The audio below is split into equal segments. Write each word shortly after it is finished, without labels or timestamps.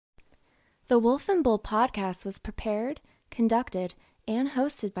The Wolf and Bull podcast was prepared, conducted, and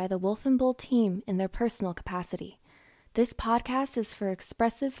hosted by the Wolf and Bull team in their personal capacity. This podcast is for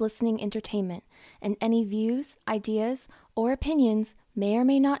expressive listening entertainment, and any views, ideas, or opinions may or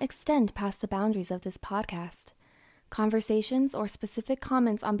may not extend past the boundaries of this podcast. Conversations or specific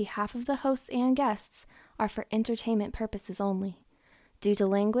comments on behalf of the hosts and guests are for entertainment purposes only. Due to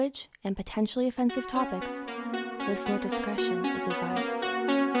language and potentially offensive topics, listener discretion is advised.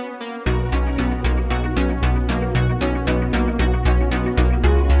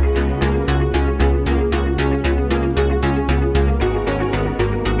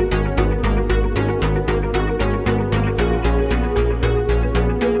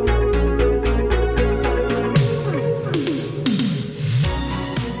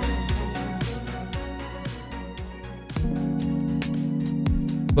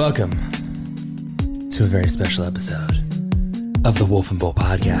 Welcome to a very special episode of the Wolf and Bull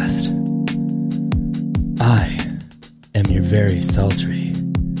podcast. I am your very sultry,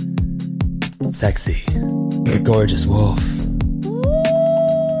 sexy, gorgeous wolf.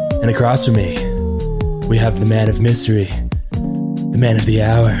 And across from me, we have the man of mystery, the man of the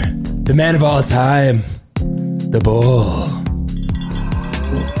hour, the man of all time, the bull.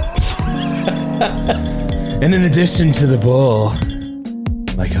 And in addition to the bull,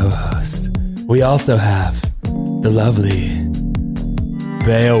 my co-host, we also have the lovely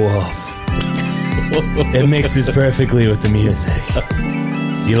Baewolf. It mixes perfectly with the music.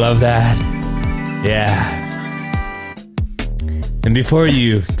 You love that? Yeah. And before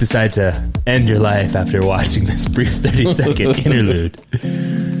you decide to end your life after watching this brief 30-second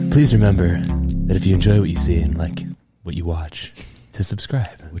interlude, please remember that if you enjoy what you see and like what you watch, to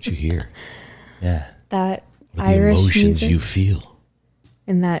subscribe. What you hear. Yeah. That What Irish the emotions music you feel.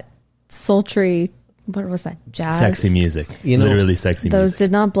 and that sultry, what was that, jazz? Sexy music. You know, literally sexy music. Those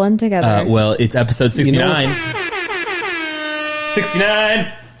did not blend together. Well, it's episode 69. You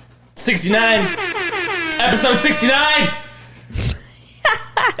 69! 69! Episode 69!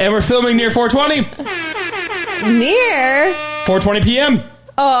 And we're filming near 4:20. Near? 4:20 p.m.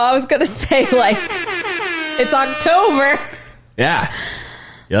 Oh, I was going to say, like, it's October. Yeah.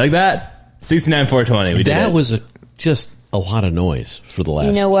 You like that? 69, 4:20. We did that it. was just a lot of noise for the last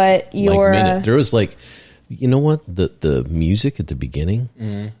You know what? Your minute. There was like, you know what? The music at the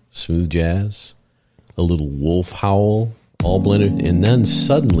beginning, smooth jazz, a little wolf howl, all blended. And then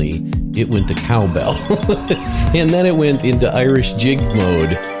suddenly it went to cowbell. And then it went into Irish jig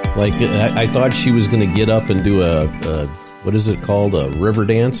mode. Like I thought she was going to get up and do a what is it called? A river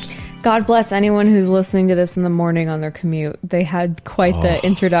dance. God bless anyone who's listening to this in the morning on their commute. They had quite the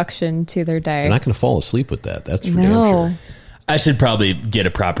introduction to their day. They're not going to fall asleep with that. That's for damn No. sure. I should probably get a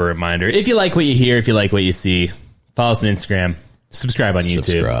proper reminder. If you like what you hear, if you like what you see, follow us on Instagram, subscribe on YouTube.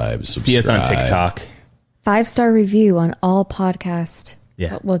 Subscribe. See us on TikTok. 5-star review on all podcast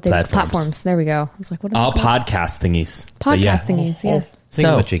Platforms. platforms. There we go. I was like, what are All they called? podcast thingies. But yeah, Podcast thingies, yeah. Think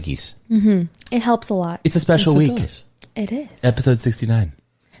So- about jiggies. It helps a lot. it's a special Yes, it week. does. It is. Episode 69.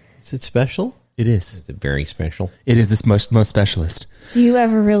 Is it special? It is. Is it very special? It is this most specialist. Do you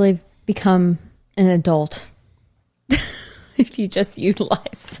ever really become an adult if you just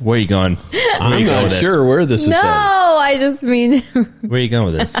utilize? Where are you going? I'm not sure where this is No, headed. I just mean Where are you going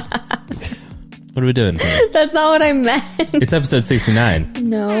with this? What are we doing? that's not what I meant. It's episode 69.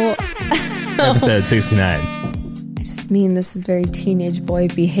 No, Episode 69. I just mean this is very teenage boy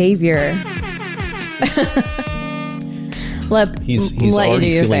behavior. He's let you do already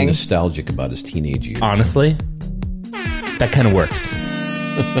your feeling thing. nostalgic about his teenage years. Honestly, that kind of works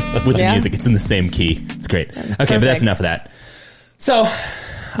with the Yeah? music. It's in the same key. It's great. Okay, but that's Perfect. enough of that. So,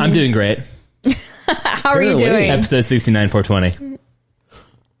 I'm doing great. How are you Apparently. doing? Episode 69, 420.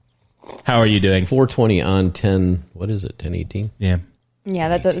 How are you doing? 420 on 10, what is it, 1018? Yeah.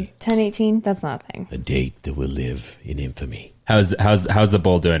 Yeah, that 1018. That's not a thing. A date that will live in infamy. How's the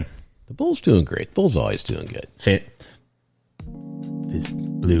bull doing? The Bull's doing great. The Bull's always doing good. Fit. His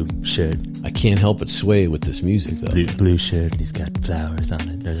blue shirt. I can't help but sway with this music, though. Blue shirt, and he's got flowers on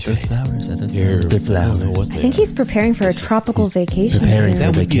it. Are those right. flowers? Are those They're- flowers? They're I flowers. don't know what I think he's preparing for a tropical vacation. preparing soon.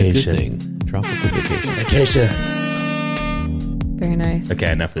 That would be a good Vacation. thing. Tropical vacation. Acacia. Very nice.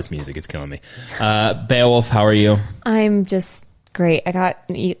 Okay, enough of this music. It's killing me. Baewolf, how are you? I'm just great.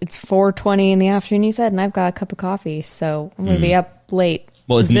 It's 4:20 in the afternoon, you said, and I've got a cup of coffee, so I'm going to be up late.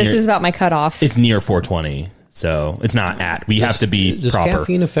 Well, it's this near- is about my cutoff. It's near 420, so it's not at. We have to be Does proper.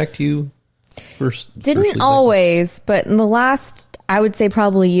 caffeine affect you first? Didn't firstly, always, but in the last, I would say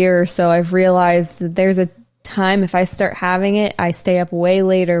probably year or so, I've realized that there's a time if I start having it, I stay up way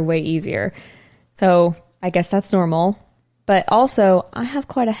later, way easier. So I guess that's normal. But also, I have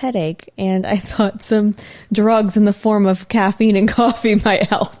quite a headache, and I thought some drugs in the form of caffeine and coffee might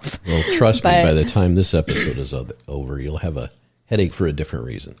help. Well, trust me, by the time this episode is over, you'll have a headache for a different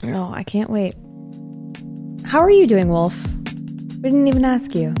reason. Oh, I can't wait. How are you doing, Wolf? We didn't even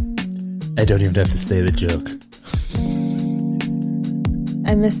ask you. I don't even have to say the joke.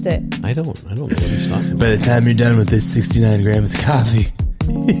 I missed it. I don't know what he's talking about. By the time you're done with this 69 grams of coffee,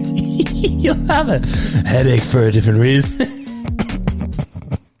 you'll have a headache for a different reason.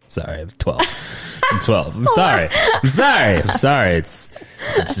 Sorry, I'm 12. I'm 12. I'm sorry.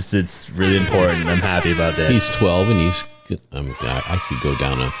 It's really important. I'm happy about this. He's 12 and I could go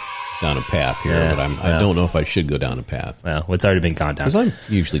down a path here, but I don't know if I should go down a path. Well, it's already been gone down. Because I'm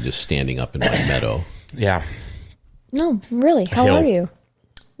usually just standing up in my meadow. Yeah. No, really. How are you?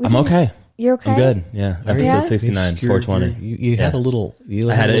 I'm okay. You're okay? I'm good. Yeah. Episode 69, 420. You had a little.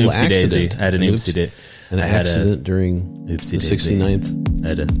 I had an oopsie daisy. accident. I had an oopsie daisy. An accident during the 69th. I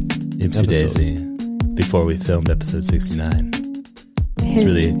had a oopsie daisy before we filmed episode 69. His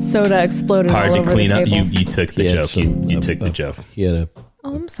really soda exploded hard all to over clean the up. table. You took the joke. You took the joke. He had a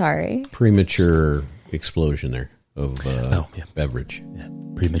Oh, I'm sorry. premature explosion there of beverage. Yeah,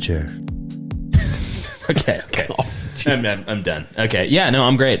 premature. Okay. I'm done. Okay. Yeah, no,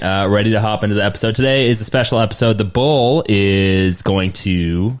 I'm great. Ready to hop into the episode. Today is a special episode. The bull is going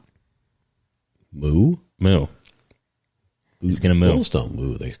to Moo. He's going to moo. Bulls don't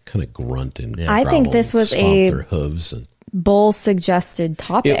moo. They kind of grunt and I think growl this and was stomp a their hooves. And bull suggested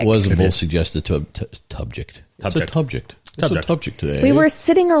topic. it was a bull suggested subject. It's a subject. It's a subject today. We were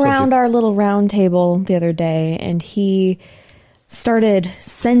sitting around our little round table the other day, and he started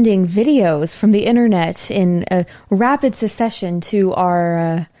sending videos from the internet in a rapid succession to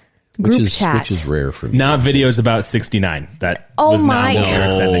our group chat. Which is rare for me. Not videos about 69. That Oh was my not what we were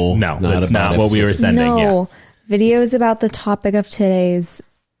sending. No, Not that's about not what we were episodes. sending. No, videos about the topic of today's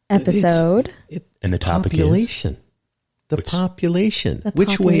episode. And the topic population. The population. The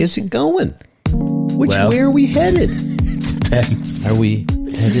Which way is population. it going? Which Well- way are we headed? It depends. Are we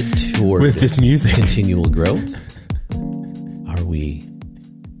headed toward With this music. continual growth? Are we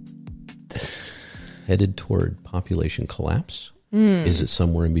headed toward population collapse? Is it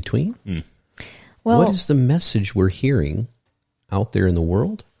somewhere in between? Well, What is the message we're hearing out there in the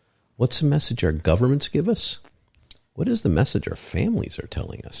world? What's the message our governments give us? What is the message our families are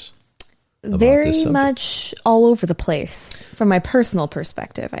telling us? About this very subject? much all over the place from my personal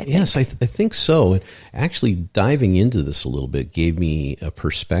perspective, I think. Yes, I think so. And actually, diving into this a little bit gave me a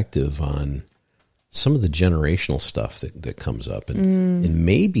perspective on some of the generational stuff that comes up. And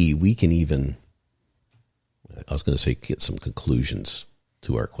maybe we can even, I was going to say, get some conclusions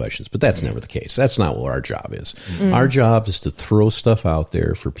to our questions, but that's never the case. That's not what our job is. Our job is to throw stuff out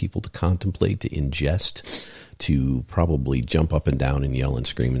there for people to contemplate, to ingest, to probably jump up and down and yell and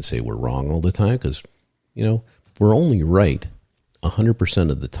scream and say we're wrong all the time, because, we're only right 100%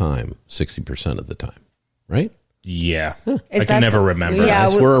 of the time, 60% of the time, right? Yeah. Is I that can never the- remember. Yeah,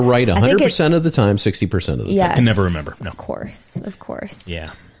 Yes, we're right 100% of the time, 60% of the Yes, time. I can never remember. No. Of course.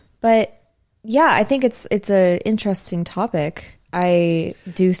 Yeah. But yeah, I think it's an interesting topic. I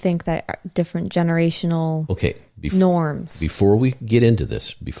do think that different generational Okay, norms. Before we get into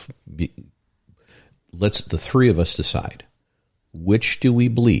this, let's the three of us decide. Which do we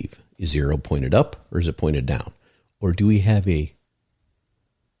believe? Is the arrow pointed up or is it pointed down? Or do we have a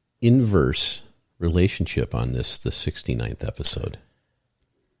inverse relationship on the 69th episode?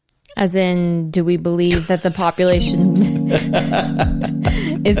 As in, do we believe that the population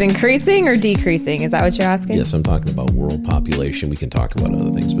is increasing or decreasing? Is that what you're asking? Yes, I'm talking about world population. We can talk about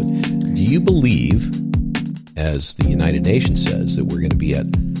other things, but do you believe, as the United Nations says, that we're going to be at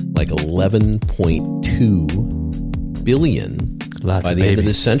like 11.2 billion Lots by of the end of babies.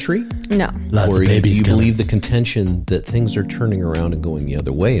 this century? No. Lots Or of do babies you coming. believe the contention that things are turning around and going the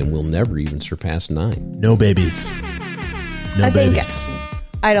other way and we'll never even surpass 9? No babies. No I think- babies.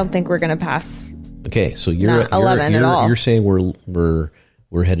 I don't think we're going to pass. Okay, so you're Not 11 at all. You're saying we're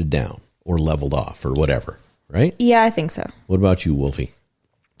headed down or leveled off or whatever, right? Yeah, I think so. What about you, Wolfie?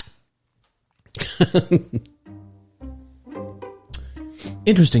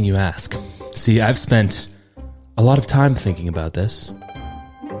 Interesting you ask. See, I've spent a lot of time thinking about this.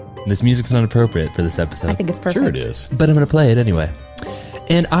 This music's not appropriate for this episode. I think it's perfect. Sure it is. But I'm going to play it anyway.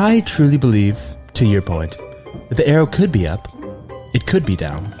 And I truly believe, to your point, that the arrow could be up, it could be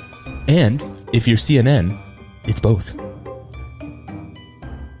down, and if you're CNN, it's both.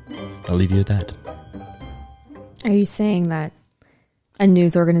 I'll leave you at that. Are you saying that a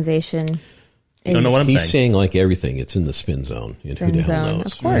news organization You don't know what I'm He's saying. saying like everything. It's in the spin zone. And who the hell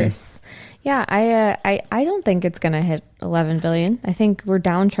knows? Of course. Yeah, I don't think it's going to hit 11 billion. I think we're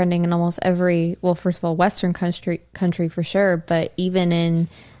downtrending in almost every, well, first of all, Western country for sure, but even in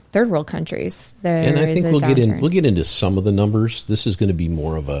third world countries, there I is think a we'll downturn. get into some of the numbers. This is going to be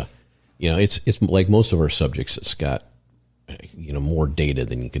more of a, it's like most of our subjects. It's got more data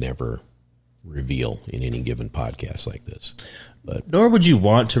than you can ever reveal in any given podcast like this. But Nor would you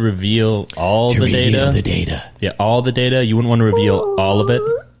want to reveal all the reveal data. the data. Yeah, all the data. You wouldn't want to reveal all of it.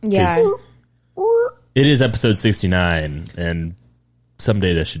 Yeah. It is episode 69, and some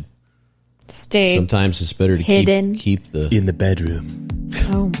data should Stay. Sometimes it's better to hidden. keep the. in the bedroom.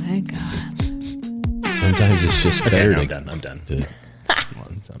 Oh my God. Sometimes it's just Okay, better no, to. I'm done. to- Come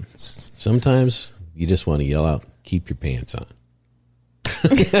on, son. sometimes you just want to yell out, "Keep your pants on."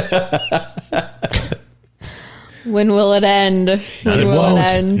 When will it end? Not When if, will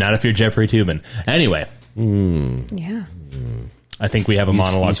it end? not if you're Jeffrey Tubin. Anyway, Yeah. I think we have a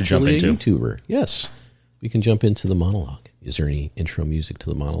monologue He's to jump truly into. a YouTuber. Yes, we can jump into the monologue. Is there any intro music to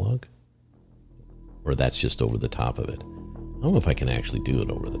the monologue, or that's just over the top of it? I don't know if I can actually do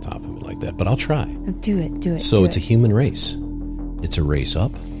it over the top of it like that, but I'll try. Do it. So do it's it. a human race. It's a race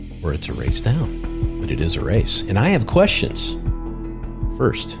up or it's a race down, but it is a race. And I have questions.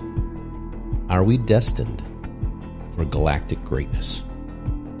 First, are we destined for galactic greatness?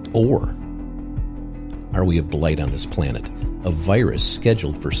 Or are we a blight on this planet, a virus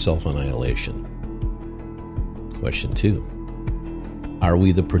scheduled for self-annihilation? Question 2. Are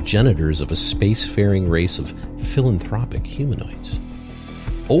we the progenitors of a spacefaring race of philanthropic humanoids?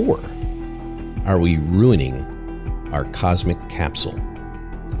 Or are we ruining our cosmic capsule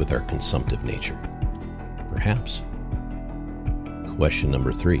with our consumptive nature? Perhaps. Question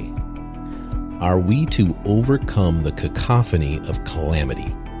number 3. Are we to overcome the cacophony of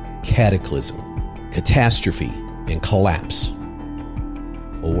calamity, cataclysm, catastrophe, and collapse?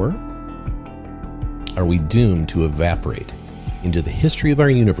 Or are we doomed to evaporate into the history of our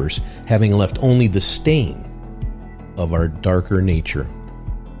universe, having left only the stain of our darker nature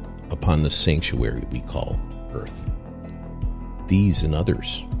upon the sanctuary we call Earth? These and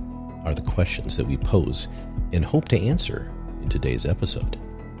others are the questions that we pose and hope to answer in today's episode.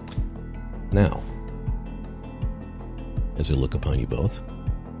 Now, as I look upon you both,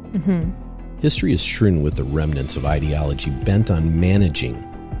 history is strewn with the remnants of ideology bent on managing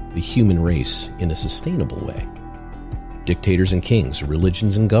the human race in a sustainable way. Dictators and kings,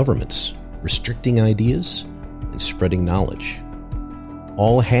 religions and governments, restricting ideas and spreading knowledge,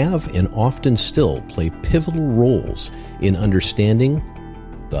 all have and often still play pivotal roles in understanding,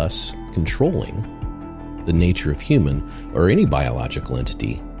 thus controlling, the nature of human or any biological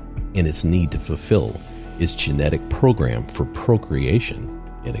entity and its need to fulfill its genetic program for procreation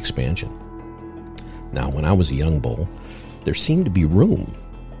and expansion. Now, when I was a young bull, there seemed to be room.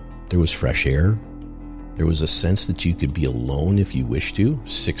 There was fresh air. There was a sense that you could be alone if you wished to,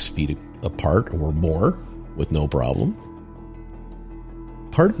 6 feet apart or more, with no problem.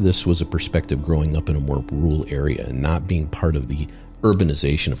 Part of this was a perspective growing up in a more rural area and not being part of the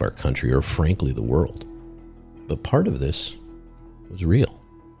urbanization of our country or, frankly, the world. But part of this was real.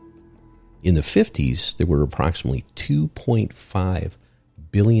 In the 50s, there were approximately 2.5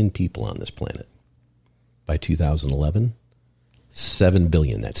 billion people on this planet. By 2011, 7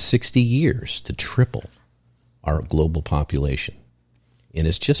 billion. That's 60 years to triple our global population. And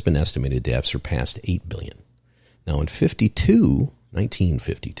it's just been estimated to have surpassed 8 billion. Now, in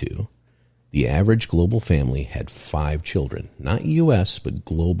 1952, the average global family had 5 children. Not U.S., but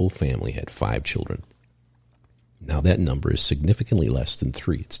global family had 5 children. Now, that number is significantly less than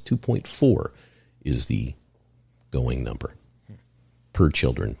 3. It's 2.4 is the going number per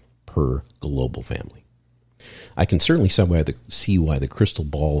children per global family. I can certainly see why the crystal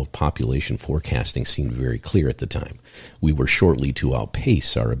ball of population forecasting seemed very clear at the time. We were shortly to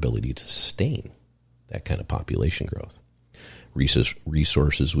outpace our ability to sustain that kind of population growth.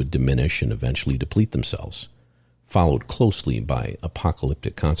 Resources would diminish and eventually deplete themselves, followed closely by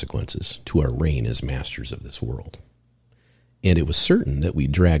apocalyptic consequences to our reign as masters of this world. And it was certain that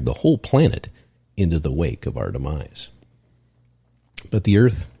we'd drag the whole planet into the wake of our demise. But the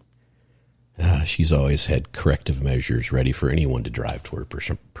Earth, she's always had corrective measures ready for anyone to drive toward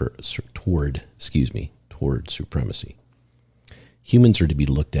supremacy. Humans are to be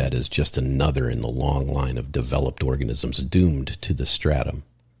looked at as just another in the long line of developed organisms doomed to the stratum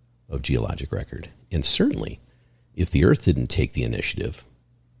of geologic record. And certainly, if the Earth didn't take the initiative,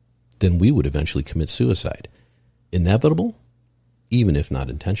 then we would eventually commit suicide. Inevitable, even if not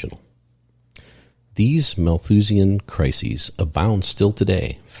intentional. These Malthusian crises abound still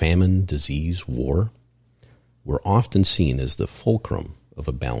today. Famine, disease, war were often seen as the fulcrum of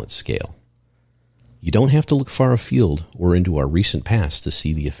a balanced scale. You don't have to look far afield or into our recent past to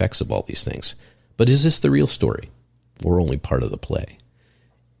see the effects of all these things. But is this the real story, or only part of the play?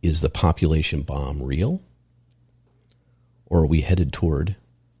 Is the population bomb real, or are we headed toward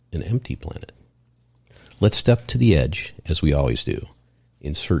an empty planet? Let's step to the edge, as we always do,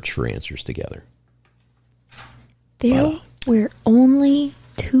 in search for answers together. There were only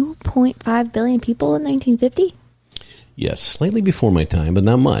 2.5 billion people in 1950? Yes, slightly before my time, but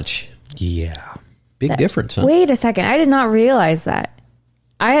not much. Yeah. Big difference, huh? Wait a second. I did not realize that.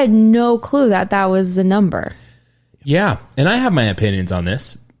 I had no clue that was the number. Yeah. And I have my opinions on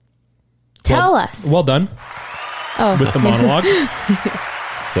this. Tell us. Well done. Oh. With the monologue.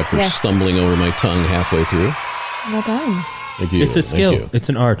 Except for stumbling over my tongue halfway through. Well done. Thank you. It's a skill. Thank you. It's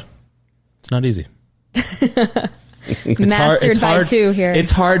an art. It's not easy. Mastered by two here.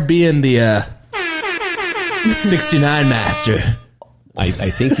 It's hard being the 69 master. I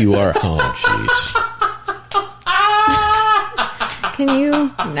think you are. Oh, jeez. Can you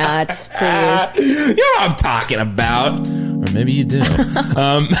not, please? You know what I'm talking about. Or maybe you do.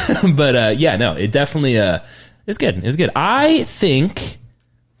 But yeah, no, it definitely it's good. It's good. I think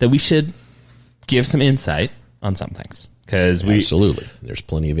that we should give some insight on some things. Because Absolutely. There's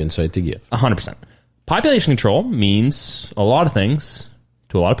plenty of insight to give. 100%. Population control means a lot of things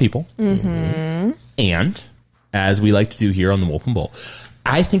to a lot of people. Mm-hmm. And, as we like to do here on the Wolf and Bull,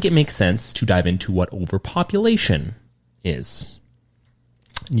 I think it makes sense to dive into what overpopulation is.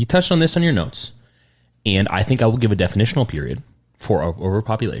 You touched on this on your notes, and I think I will give a definitional period for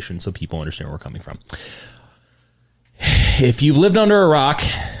overpopulation so people understand where we're coming from. If you've lived under a rock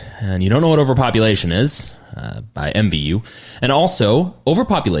and you don't know what overpopulation is, I envy you. And also,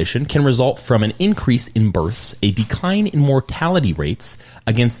 overpopulation can result from an increase in births, a decline in mortality rates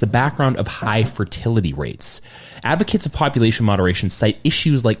against the background of high fertility rates. Advocates of population moderation cite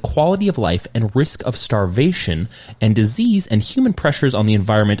issues like quality of life and risk of starvation and disease and human pressures on the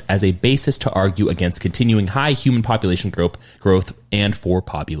environment as a basis to argue against continuing high human population growth and for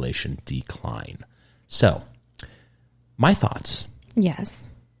population decline. So, my thoughts. Yes.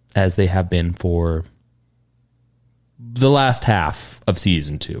 As they have been for the last half of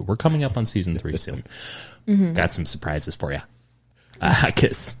season 2. We're coming up on season 3 soon. Mm-hmm. Got some surprises for you.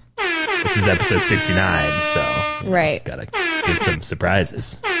 Because this is episode 69, so right. Gotta give some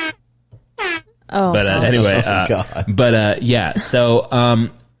surprises. Oh, but anyway, yeah.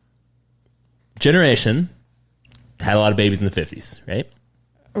 So, generation had a lot of babies in the 50s, right?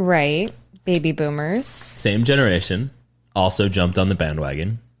 Right. Baby boomers. Same generation also jumped on the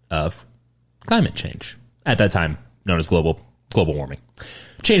bandwagon of climate change at that time. Known as global warming.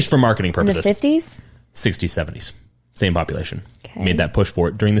 Changed for marketing purposes. In the 50s? 60s, 70s. Same population. Okay. Made that push for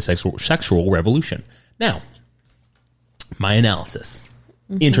it during the sexual revolution. Now, my analysis,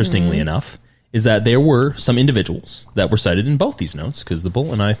 interestingly enough, is that there were some individuals that were cited in both these notes, because the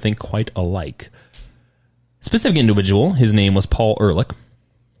Bull and I think quite alike. Specific individual, his name was Paul Ehrlich.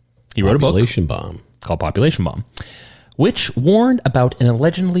 He wrote a book called Population Bomb, which warned about an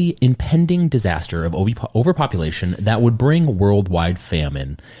allegedly impending disaster of overpopulation that would bring worldwide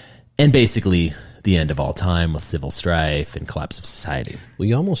famine and basically the end of all time with civil strife and collapse of society. Well,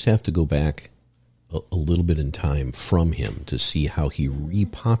 you almost have to go back a little bit in time from him to see how he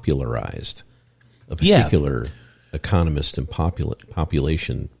repopularized a particular economist and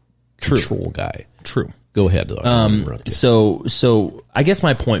population control guy. True. Go ahead. So I guess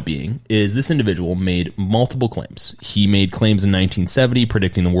my point being is this individual made multiple claims. He made claims in 1970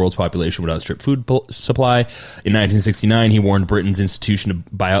 predicting the world's population would outstrip food supply. In 1969, he warned Britain's Institute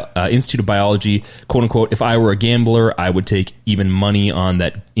of Biology, quote unquote, if I were a gambler, I would take even money on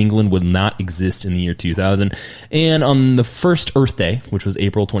that England would not exist in the year 2000. And on the first Earth Day, which was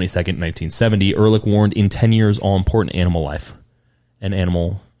April 22nd, 1970, Ehrlich warned in 10 years all important animal life and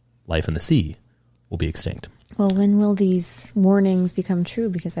animal life in the sea will be extinct. Well, when will these warnings become true?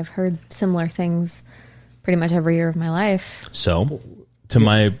 Because I've heard similar things pretty much every year of my life. So, to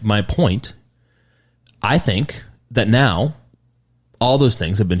my point, I think that now all those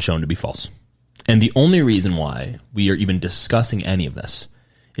things have been shown to be false. And the only reason why we are even discussing any of this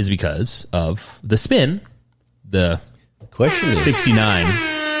is because of the spin, the question 69.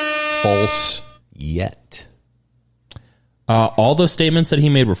 False yet. All those statements that he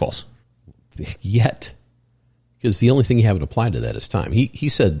made were false. Yet, because the only thing you haven't applied to that is time. He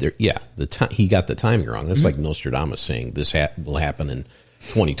said there, he got the timing wrong. That's like Nostradamus saying this will happen in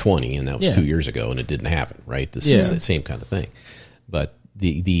 2020, and that was 2 years ago, and it didn't happen. Right? This is the same kind of thing. But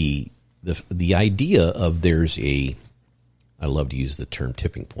the the idea of I love to use the term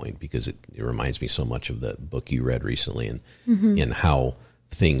tipping point because it reminds me so much of that book you read recently and how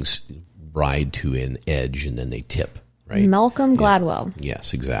things ride to an edge and then they tip, right? Malcolm Gladwell.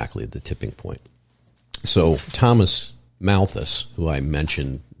 Yes, exactly, the tipping point. So Thomas Malthus, who I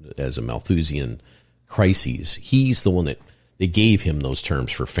mentioned as a Malthusian crises, he's the one that they gave him those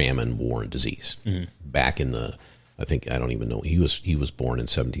terms for famine, war, and disease back in the, I don't even know, he was born in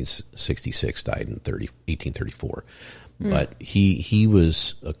 1766, died in 1834. But he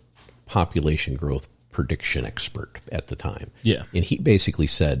was a population growth prediction expert at the time. Yeah. And he basically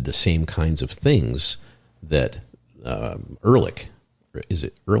said the same kinds of things that Ehrlich, is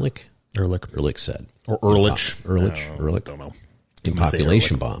it Ehrlich? Ehrlich said. Or Ehrlich. Ehrlich. Don't know. In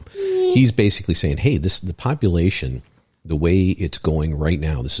Population Bomb. He's basically saying, hey, the population, the way it's going right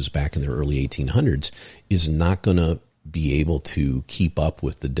now, this is back in the early 1800s, is not going to be able to keep up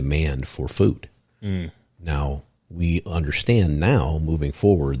with the demand for food. Now, we understand now, moving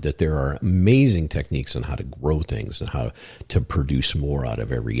forward, that there are amazing techniques on how to grow things and how to produce more out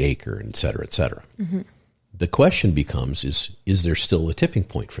of every acre, et cetera, et cetera. The question becomes, is there still a tipping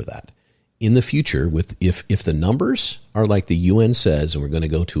point for that? In the future, if the numbers are like the UN says, and we're going to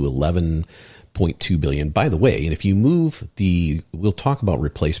go to 11.2 billion, by the way, and if you move we'll talk about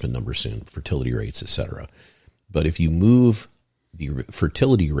replacement numbers soon, fertility rates, et cetera. But if you move the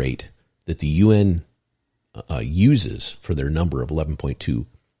fertility rate that the UN uses for their number of 11.2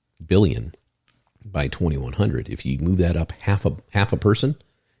 billion by 2100, if you move that up half a person,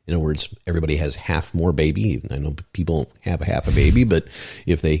 in other words, everybody has half more baby. I know people have a half a baby, but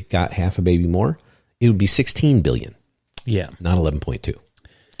if they got half a baby more, it would be 16 billion. Yeah. Not 11.2.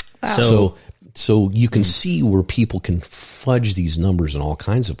 Wow. So you can see where people can fudge these numbers in all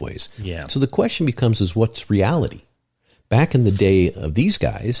kinds of ways. Yeah. So the question becomes what's reality? Back in the day of these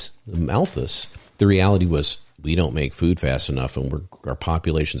guys, the Malthus, the reality was we don't make food fast enough and our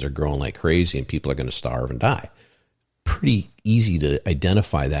populations are growing like crazy and people are going to starve and die. Pretty easy to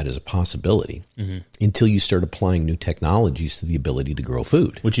identify that as a possibility until you start applying new technologies to the ability to grow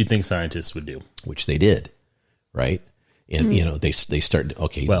food. Which you'd think scientists would do. Which they did, right? And, they started,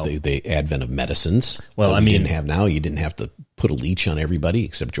 the advent of medicines. Well, you didn't have now. You didn't have to put a leech on everybody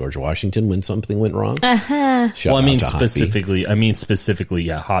except George Washington when something went wrong. Specifically,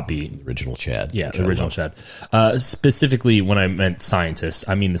 Hotbee. Original Chad. Yeah, the original Chad. Specifically, when I meant scientists,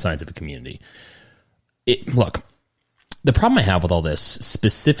 I mean the scientific community. Look, the problem I have with all this,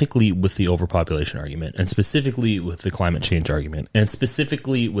 specifically with the overpopulation argument, and specifically with the climate change argument, and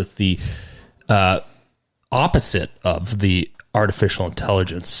specifically with the opposite of the artificial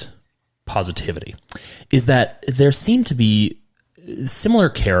intelligence positivity, is that there seem to be similar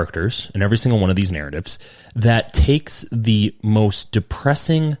characters in every single one of these narratives that takes the most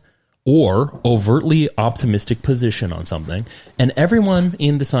depressing or overtly optimistic position on something, and everyone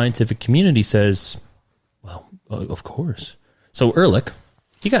in the scientific community says, well, of course. So Ehrlich,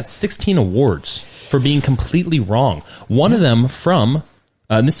 he got 16 awards for being completely wrong. One of them from,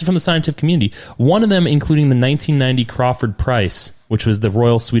 and this is from the scientific community, one of them including the 1990 Crawford Prize, which was the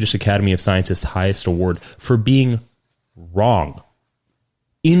Royal Swedish Academy of Scientists' highest award, for being wrong.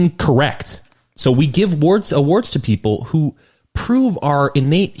 Incorrect. So we give awards to people who prove our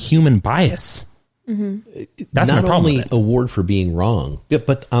innate human bias. That's not my problem only with it. award for being wrong,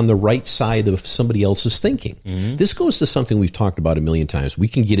 but on the right side of somebody else's thinking. This goes to something we've talked about a million times. We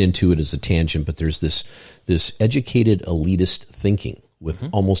can get into it as a tangent, but there's this educated elitist thinking with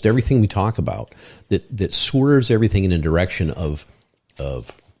almost everything we talk about that swerves everything in a direction of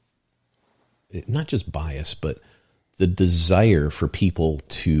not just bias, but the desire for people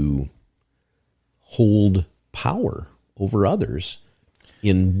to hold power over others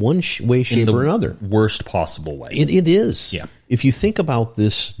in one way, shape, or another. Worst possible way. It is. Yeah. If you think about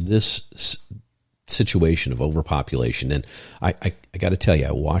this situation of overpopulation, and I got to tell you,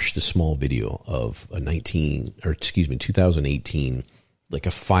 I watched a small video of 2018, like a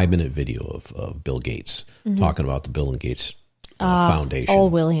 5-minute video of Bill Gates talking about the Bill and Gates Foundation.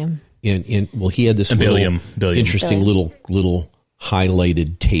 Old William. And he had this interesting little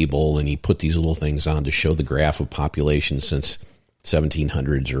highlighted table, and he put these little things on to show the graph of population since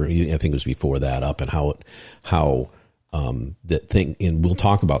 1700s, or I think it was before that, up, and how that thing. And we'll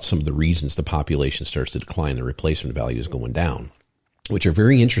talk about some of the reasons the population starts to decline, the replacement value is going down, which are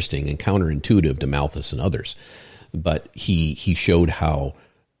very interesting and counterintuitive to Malthus and others. But he showed how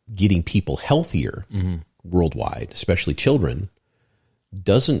getting people healthier worldwide, especially children,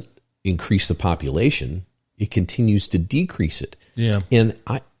 doesn't increase the population. It continues to decrease it. Yeah. And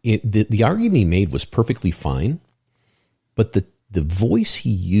the argument he made was perfectly fine, but the voice he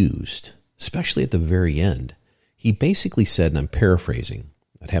used, especially at the very end, he basically said, and I'm paraphrasing,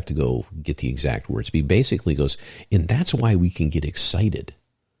 I'd have to go get the exact words, but he basically goes, and that's why we can get excited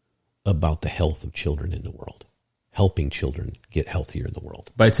about the health of children in the world, helping children get healthier in the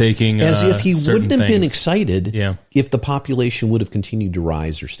world. By taking as if he wouldn't have been excited Yeah. if the population would have continued to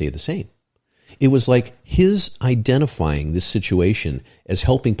rise or stay the same. It was like his identifying this situation as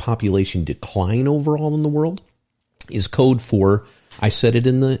helping population decline overall in the world is code for, I said it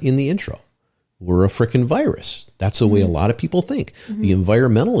in the intro, we're a frickin' virus. That's the way a lot of people think. The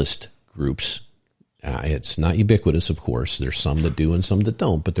environmentalist groups, it's not ubiquitous, of course. There's some that do and some that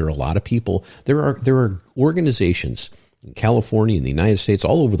don't, but there are a lot of people. There are organizations in California, in the United States,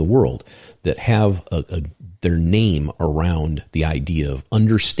 all over the world that have their name around the idea of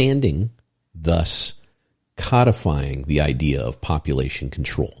understanding, thus codifying the idea of population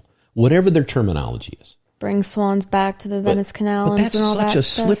control, whatever their terminology is. Bring swans back to the Venice Canal. But that's and all such that a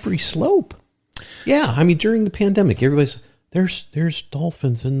slippery slope. Yeah, I mean, during the pandemic, everybody's there's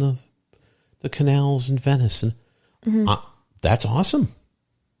dolphins in the canals in Venice, and that's awesome.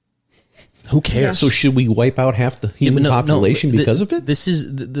 Who cares? Yeah. So should we wipe out half the human population because of it? This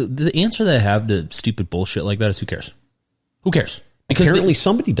is the answer that I have to stupid bullshit like that is who cares? Who cares? Because apparently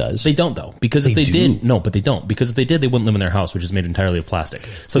somebody does. They don't though, because if they did, no, but they don't, because if they did, they wouldn't live in their house, which is made entirely of plastic.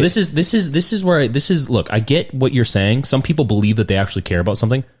 So this is where look, I get what you're saying. Some people believe that they actually care about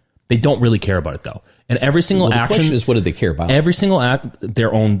something. They don't really care about it though. And every single action, question is, what do they care about? Every single act,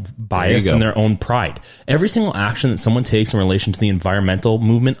 their own bias and their own pride. Every single action that someone takes in relation to the environmental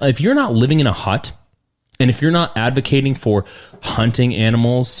movement, if you're not living in a hut, and if you're not advocating for hunting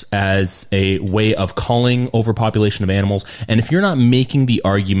animals as a way of culling overpopulation of animals, and if you're not making the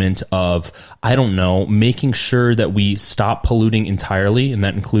argument of, I don't know, making sure that we stop polluting entirely, and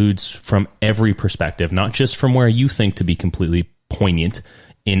that includes from every perspective, not just from where you think to be completely poignant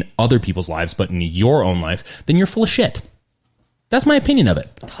in other people's lives, but in your own life, then you're full of shit. That's my opinion of it.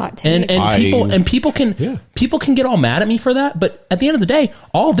 Hot take. And people can get all mad at me for that, but at the end of the day,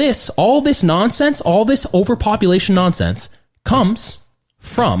 all this nonsense, all this overpopulation nonsense comes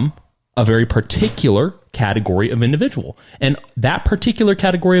from a very particular category of individual. And that particular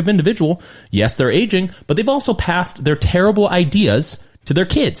category of individual, yes, they're aging, but they've also passed their terrible ideas to their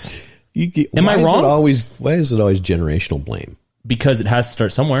kids. Am I wrong? Why is it always generational blame? Because it has to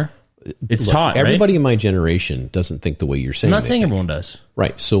start somewhere. It's taught, everybody right? in my generation doesn't think the way you're saying. I'm not saying everyone does.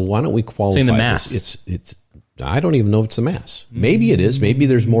 Right. So why don't we qualify saying the mass? It's I don't even know if it's the mass. Maybe it is. Maybe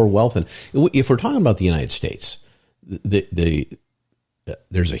there's more wealth. And if we're talking about the United States,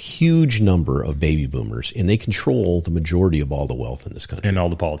 there's a huge number of baby boomers, and they control the majority of all the wealth in this country. And all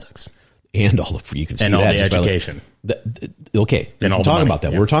the politics. And all the, you can see and all that the education. Okay, and we're talking about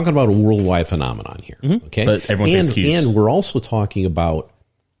that. Yeah. We're talking about a worldwide phenomenon here. Okay, but everyone takes cues. And we're also talking about.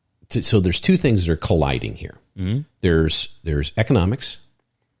 So there's two things that are colliding here. There's economics,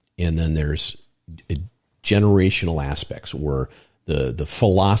 and then there's generational aspects, or the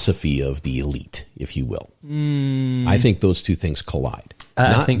philosophy of the elite, if you will. I think those two things collide.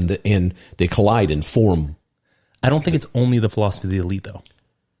 And they collide and form. I don't think it's only the philosophy of the elite, though.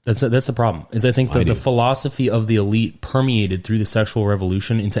 That's the problem. Is I think that the philosophy of the elite permeated through the sexual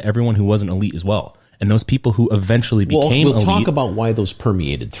revolution into everyone who wasn't elite as well. And those people who eventually became elite. We'll talk about why those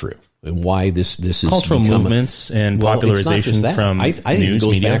permeated through and why this is cultural movements and popularization from I think news it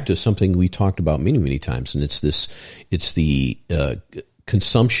goes media. back to something we talked about many times, and it's the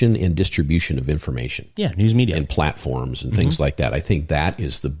consumption and distribution of information. Yeah, news media and platforms and things like that. I think that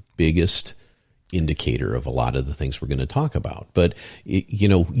is the biggest indicator of a lot of the things we're going to talk about. But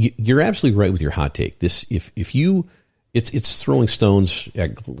you're absolutely right with your hot take. This it's throwing stones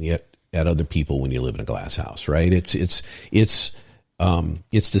at other people when you live in a glass house, right? It's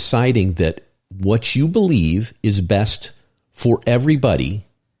deciding that what you believe is best for everybody,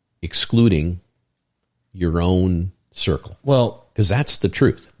 excluding your own circle. Well, because that's the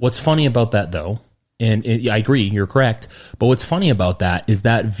truth. What's funny about that, though, and I agree, you're correct, but what's funny about that is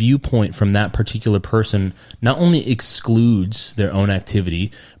that viewpoint from that particular person not only excludes their own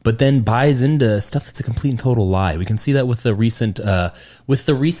activity, but then buys into stuff that's a complete and total lie. We can see that with the recent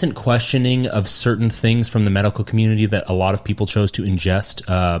questioning of certain things from the medical community that a lot of people chose to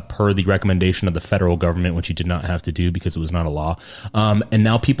ingest per the recommendation of the federal government, which you did not have to do because it was not a law. And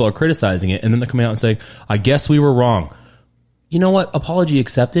now people are criticizing it, and then they're coming out and saying, I guess we were wrong. You know what? Apology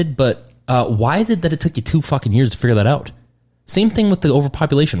accepted, but why is it that it took you 2 fucking years to figure that out? Same thing with the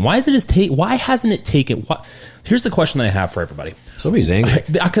overpopulation. Why hasn't it taken? Here's the question that I have for everybody. Somebody's angry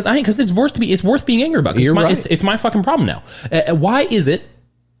because it's worth being angry about. You're right. It's my fucking problem now. Why is it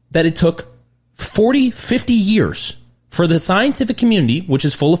that it took 40, 50 years for the scientific community, which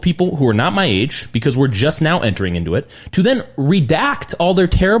is full of people who are not my age, because we're just now entering into it, to then redact all their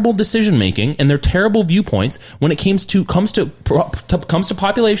terrible decision making and their terrible viewpoints when it comes to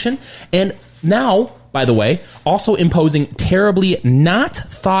population, and now, by the way, also imposing terribly not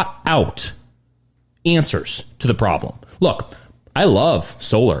thought out answers to the problem. Look, I love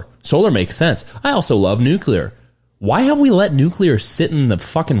solar. Solar makes sense. I also love nuclear. Why have we let nuclear sit in the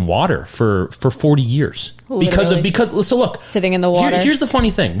fucking water for 40 years? Because so look, sitting in the water. Here's the funny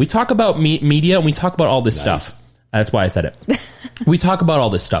thing. We talk about media and we talk about all this stuff. That's why I said it. We talk about all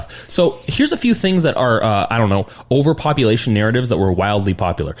this stuff. So here's a few things that are, overpopulation narratives that were wildly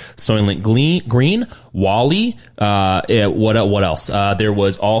popular. Soylent Green, Wall-E, what else? There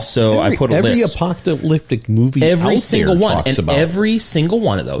was also, I put a every list. Every apocalyptic movie every out single there one. talks And about every single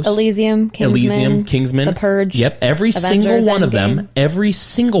one of those. Elysium, Kingsman, The Purge. Yep, every Avengers single one of Endgame. them, every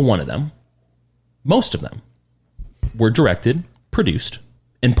single one of them, most of them, were directed, produced,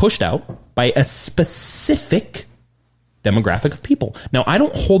 and pushed out by a specific demographic of people. Now, I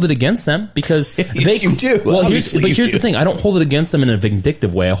don't hold it against them because yes, you do. Well, here's the thing. I don't hold it against them in a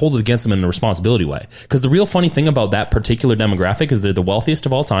vindictive way. I hold it against them in a responsibility way. Because the real funny thing about that particular demographic is they're the wealthiest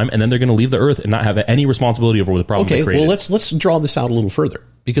of all time, and then they're going to leave the earth and not have any responsibility over the problems they created. Well, let's draw this out a little further.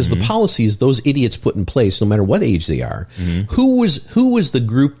 Because the policies those idiots put in place, no matter what age they are, who was the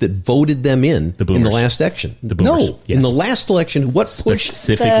group that voted them in the last election? The boomers. No, yes. In the last election, what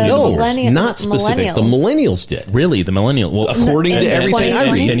specifically pushed? not specific. Millennials. The millennials did. Really, the millennial. Well, according to everything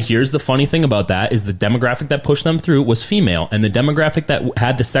I read. And here's the funny thing about that is the demographic that pushed them through was female, and the demographic that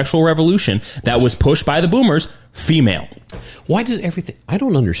had the sexual revolution that was pushed by the boomers, female. Why does everything? I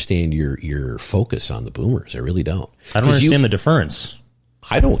don't understand your focus on the boomers. I really don't. I don't understand the difference.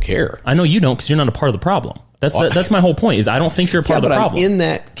 I don't care. I know you don't because you're not a part of the problem. That's my whole point. Is I don't think you're a part of the problem. I'm in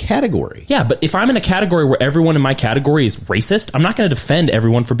that category. Yeah, but if I'm in a category where everyone in my category is racist, I'm not going to defend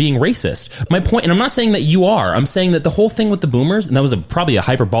everyone for being racist. My point, and I'm not saying that you are. I'm saying that the whole thing with the boomers, and that was probably a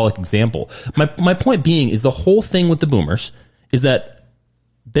hyperbolic example. My point being is the whole thing with the boomers is that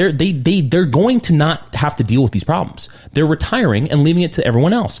they're going to not have to deal with these problems. They're retiring and leaving it to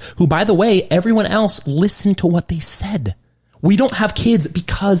everyone else. Who, by the way, everyone else listened to what they said. We don't have kids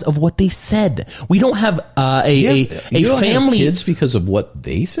because of what they said. We don't have a family. Have kids because of what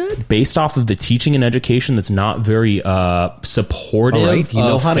they said? Based off of the teaching and education that's not very supportive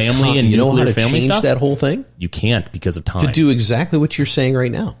of family and nuclear family stuff. That whole thing? You can't because of time. To do exactly what you're saying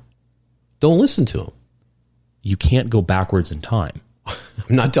right now. Don't listen to them. You can't go backwards in time.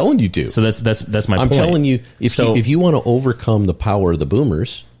 I'm not telling you to. So that's my point. I'm telling you, if you want to overcome the power of the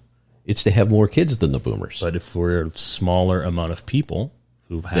boomers, it's to have more kids than the boomers. But if we're a smaller amount of people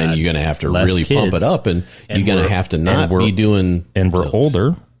who've had, then you're going to have to really pump it up, and you're going to have to not be doing. And we're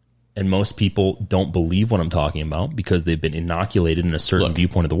older, and most people don't believe what I'm talking about because they've been inoculated in a certain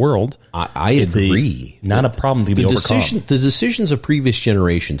viewpoint of the world. I agree. Not a problem to be overcome. The decisions of previous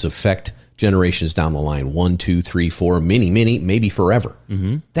generations affect generations down the line, 1, 2, 3, 4, many, maybe forever.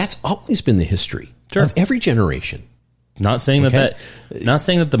 Mm-hmm. That's always been the history of every generation. Not saying that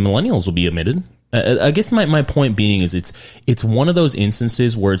the millennials will be omitted. I guess my point being is it's one of those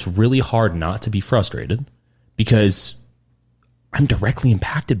instances where it's really hard not to be frustrated because I'm directly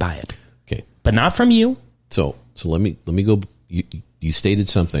impacted by it. Okay, but not from you. So let me go. You stated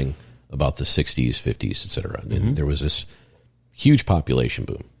something about the 60s, 50s, etc. And there was this huge population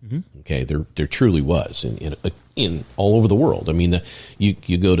boom. Mm-hmm. Okay, there truly was in all over the world. I mean,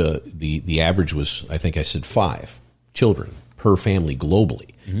 you go to the average was, I think I said 5 children per family globally.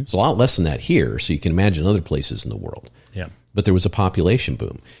 Mm-hmm. It's a lot less than that here, so you can imagine other places in the world. Yeah. But there was a population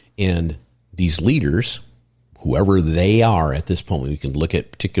boom. And these leaders, whoever they are at this point, we can look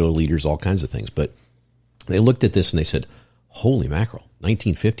at particular leaders, all kinds of things, but they looked at this and they said, holy mackerel,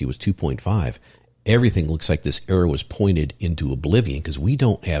 1950 was 2.5. Everything looks like this era was pointed into oblivion because we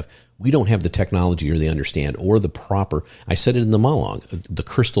don't have the technology or the understand or the proper, I said it in the monologue, the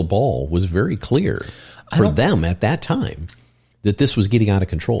crystal ball was very clear for them at that time that this was getting out of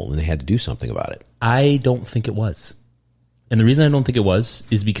control and they had to do something about it. I don't think it was. And the reason I don't think it was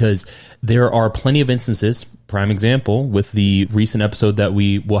is because there are plenty of instances, prime example, with the recent episode that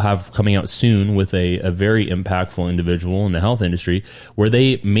we will have coming out soon with a very impactful individual in the health industry, where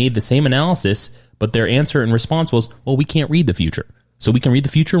they made the same analysis, but their answer and response was, well, we can't read the future. So we can read the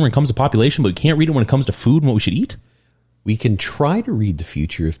future when it comes to population, but we can't read it when it comes to food and what we should eat? We can try to read the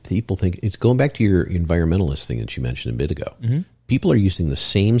future if people think it's going back to your environmentalist thing that you mentioned a bit ago. Mm-hmm. People are using the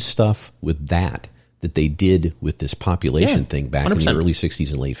same stuff with that they did with this population thing back 100%. In the early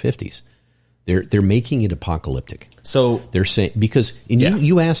 60s and late 50s. They're making it apocalyptic. So they're saying, because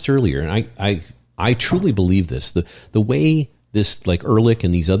you asked earlier, and I truly believe this. The way this, like Ehrlich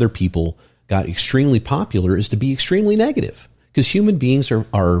and these other people got extremely popular is to be extremely negative, because human beings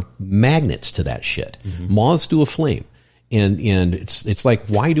are magnets to that shit. Mm-hmm. Moths to a flame. And it's like,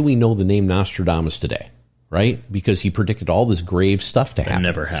 why do we know the name Nostradamus today? Right? Because he predicted all this grave stuff to happen. It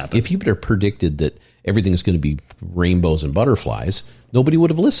never happened. If he would have predicted that everything's going to be rainbows and butterflies, nobody would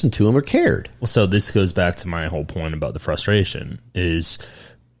have listened to him or cared. Well, so this goes back to my whole point about the frustration is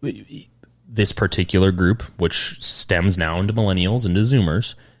this particular group, which stems now into millennials, into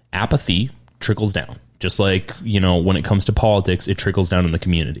Zoomers, apathy trickles down. Just like, when it comes to politics, it trickles down in the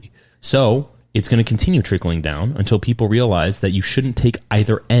community. So it's going to continue trickling down until people realize that you shouldn't take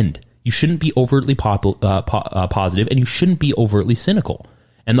either end. You shouldn't be overtly positive, and you shouldn't be overtly cynical.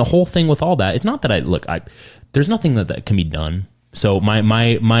 And the whole thing with all that is not that there's nothing that can be done. So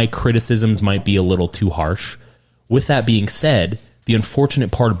my criticisms might be a little too harsh. With that being said, the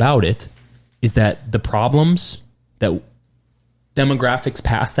unfortunate part about it is that the problems that demographics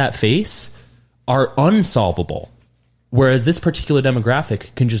past that face are unsolvable. Whereas this particular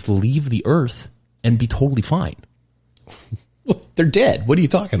demographic can just leave the earth and be totally fine. They're dead. What are you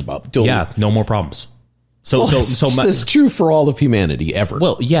talking about? Yeah, no more problems. So it's true for all of humanity ever.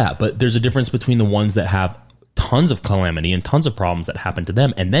 Well, yeah, but there's a difference between the ones that have tons of calamity and tons of problems that happen to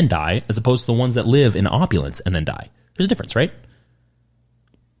them and then die, as opposed to the ones that live in opulence and then die. There's a difference, right?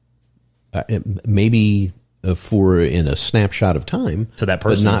 Maybe for in a snapshot of time, to that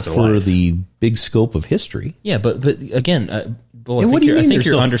person, but not for the big scope of history. Yeah, but again, I think you're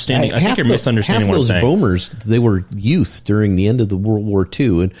misunderstanding. Half of those boomers, they were youth during the end of the World War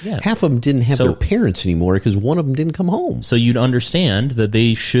II, and half of them didn't have their parents anymore because one of them didn't come home. So you'd understand that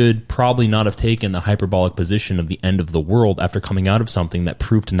they should probably not have taken the hyperbolic position of the end of the world after coming out of something that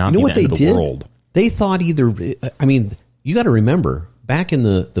proved to not be the end of the world. They thought you got to remember, back in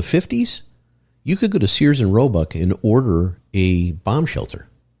the 50s, you could go to Sears and Roebuck and order a bomb shelter.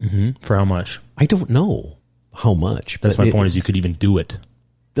 Mm-hmm. For how much? I don't know how much. That's my point, is you could even do it.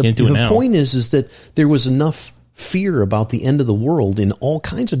 The point is that there was enough fear about the end of the world in all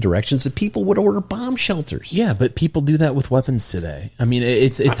kinds of directions that people would order bomb shelters. Yeah, but people do that with weapons today. I mean,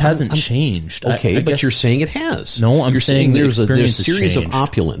 it hasn't changed. Okay, but you're saying it has. No, you're saying there's a series of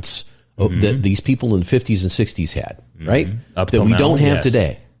opulence that these people in the 50s and 60s had, right? Up that we don't have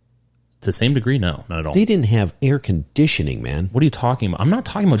today. To the same degree, no, not at all. They didn't have air conditioning, man. What are you talking about? I'm not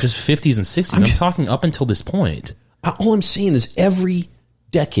talking about just 50s and 60s. I'm talking up until this point. All I'm saying is every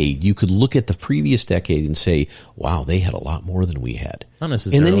decade, you could look at the previous decade and say, wow, they had a lot more than we had. Not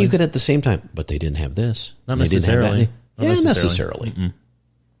necessarily. And then you could at the same time, but they didn't have this. Not necessarily. Not necessarily.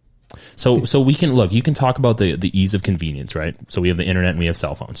 So we can, look, you can talk about the ease of convenience, right? So we have the internet and we have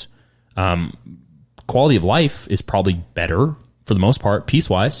cell phones. Quality of life is probably better for the most part,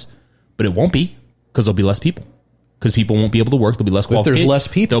 peace-wise. But it won't be, because there'll be less people. Because people won't be able to work. There'll be less qualifications. If there's less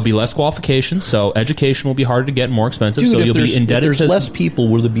people, there'll be less qualifications. So education will be harder to get and more expensive. Dude, so you'll be indebted. If there's less people,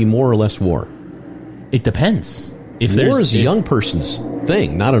 will there be more or less war? It depends. War is a young person's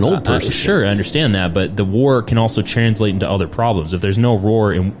thing, not an old person's Sure, I understand that, but the war can also translate into other problems. If there's no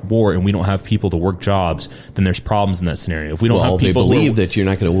war and we don't have people to work jobs, then there's problems in that scenario. If we don't have people, they believe that you're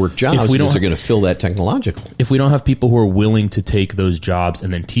not going to work jobs because they're going to fill that technological. If we don't have people who are willing to take those jobs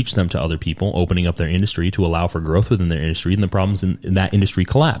and then teach them to other people, opening up their industry to allow for growth within their industry, then the problems in that industry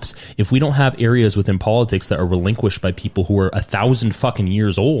collapse. If we don't have areas within politics that are relinquished by people who are 1,000 fucking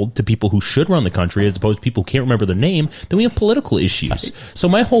years old to people who should run the country, as opposed to people who can't remember their name, then we have political issues. So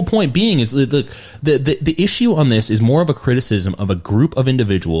my whole point being is the issue on this is more of a criticism of a group of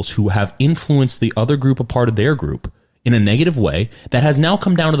individuals who have influenced the other group a part of their group in a negative way that has now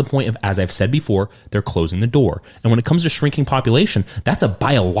come down to the point of, as I've said before, they're closing the door. And when it comes to shrinking population, that's a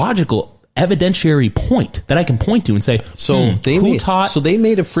biological evidentiary point that I can point to and say, they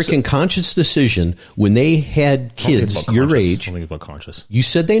made a freaking conscious decision when they had kids your age. I think about conscious. You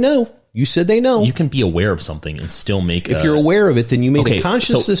said they know. You can be aware of something and still make. If you're aware of it, then you made a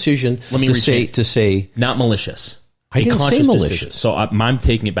conscious decision. Let me to say not malicious. I didn't say malicious. Decision. So I'm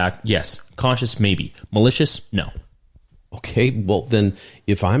taking it back. Yes, conscious maybe. Malicious, no. Okay, well then,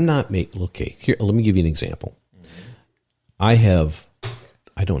 if I'm not here, let me give you an example. I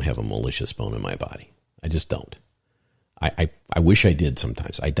don't have a malicious bone in my body. I just don't. I wish I did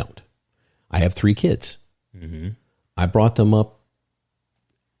sometimes. I don't. I have 3 kids. Mm-hmm. I brought them up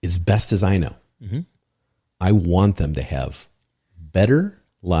as best as I know. Mm-hmm. I want them to have better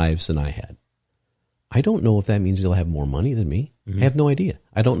lives than I had. I don't know if that means they'll have more money than me. Mm-hmm. I have no idea.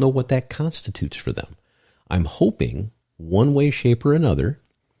 I don't know what that constitutes for them. I'm hoping, one way, shape, or another,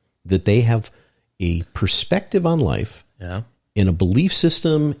 that they have a perspective on life, and a belief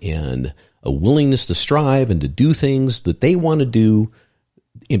system, and a willingness to strive and to do things that they want to do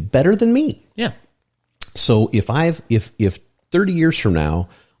better than me. Yeah. So if 30 years from now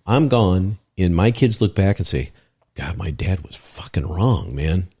I'm gone and my kids look back and say, God, my dad was fucking wrong,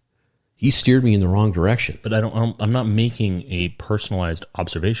 man. He steered me in the wrong direction. But I'm not making a personalized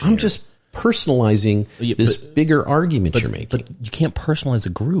observation. I'm here. just personalizing this bigger argument you're making. But you can't personalize a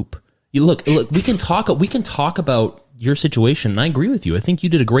group. You look. We can talk about your situation, and I agree with you. I think you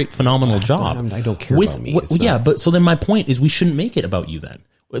did a great, phenomenal job. I don't care about me. But so then my point is, we shouldn't make it about you then.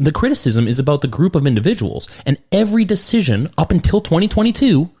 The criticism is about the group of individuals, and every decision up until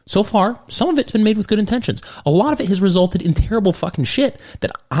 2022, so far, some of it's been made with good intentions. A lot of it has resulted in terrible fucking shit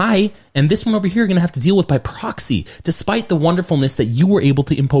that I and this one over here are going to have to deal with by proxy, despite the wonderfulness that you were able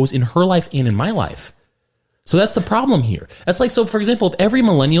to impose in her life and in my life. So that's the problem here. That's like, so for example, if every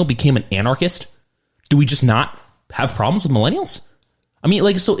millennial became an anarchist, do we just not have problems with millennials? I mean,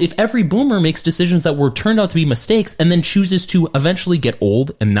 like, so if every boomer makes decisions that were turned out to be mistakes and then chooses to eventually get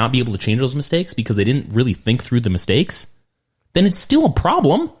old and not be able to change those mistakes because they didn't really think through the mistakes, then it's still a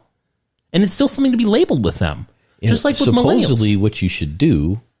problem and it's still something to be labeled with them. Yeah, just like with millennials. Supposedly what you should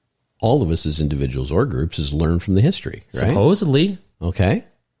do, all of us as individuals or groups, is learn from the history, right? Supposedly. Okay.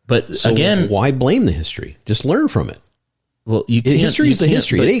 But so again, why blame the history? Just learn from it. Well, history is the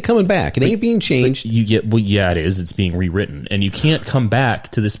history. It ain't coming back. It ain't being changed. Yeah, it is. It's being rewritten, and you can't come back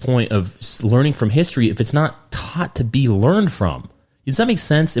to this point of learning from history if it's not taught to be learned from. Does that make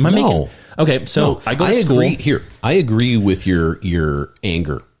sense? Am I making? Okay, so no, I go to school. I agree with your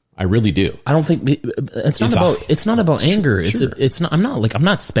anger. I really do. I don't think it's not about anger. Sure. It's not. I'm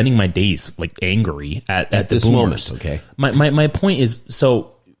not spending my days like angry at this boomers. moment. Okay. My point is,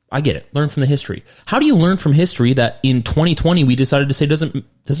 so I get it. Learn from the history. How do you learn from history that in 2020 we decided to say doesn't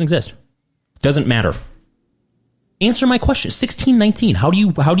exist? Doesn't matter. Answer my question. 1619. How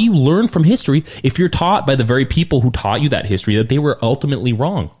do you learn from history if you're taught by the very people who taught you that history that they were ultimately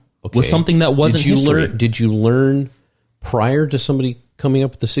wrong with something that wasn't history? Did you learn prior to somebody coming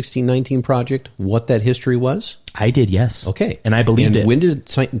up with the 1619 project what that history was? I did, yes. Okay. And I believed it. When did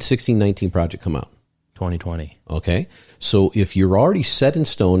 1619 project come out? 2020. Okay. So if you're already set in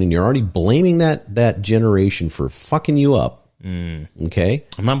stone and you're already blaming that generation for fucking you up, okay?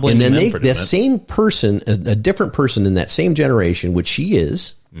 I'm not blaming them for doing that same person, a different person in that same generation, which she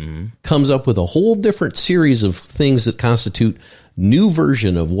is, comes up with a whole different series of things that constitute new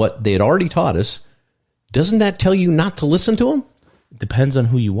version of what they had already taught us. Doesn't that tell you not to listen to them? It depends on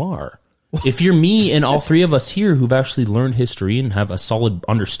who you are. If you're me and all three of us here who've actually learned history and have a solid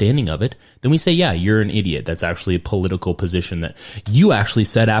understanding of it, then we say, yeah, you're an idiot. That's actually a political position that you actually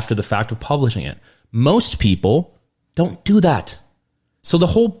said after the fact of publishing it. Most people don't do that. So the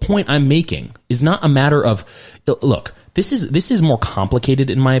whole point I'm making is not a matter of, look, this is more complicated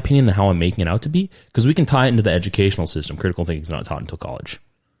in my opinion than how I'm making it out to be, because we can tie it into the educational system. Critical thinking is not taught until college.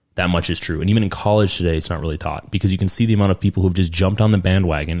 That much is true. And even in college today, it's not really taught, because you can see the amount of people who've just jumped on the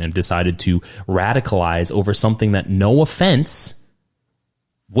bandwagon and decided to radicalize over something that, no offense,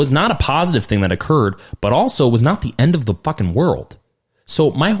 was not a positive thing that occurred, but also was not the end of the fucking world.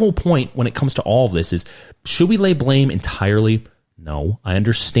 So my whole point when it comes to all of this is, should we lay blame entirely? No. I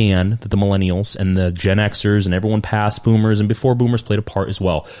understand that the millennials and the Gen Xers and everyone past boomers and before boomers played a part as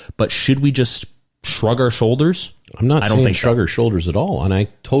well. But should we just shrug our shoulders? I'm not saying shrug our shoulders at all. And I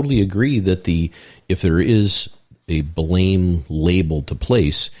totally agree that if there is a blame label to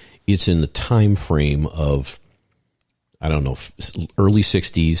place, it's in the time frame of, I don't know, early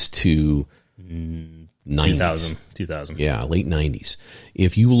 60s to 90s. 2000. Yeah, late 90s.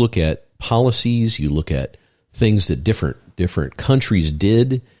 If you look at policies, you look at things that different countries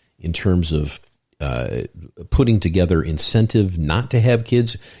did in terms of putting together incentive not to have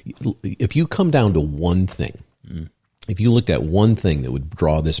kids. If you come down to one thing, if you looked at one thing that would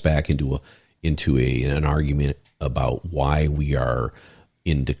draw this back into an argument about why we are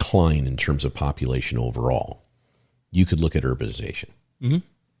in decline in terms of population overall, you could look at urbanization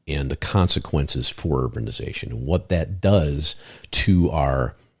and the consequences for urbanization and what that does to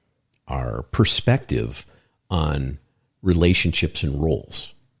our perspective on relationships and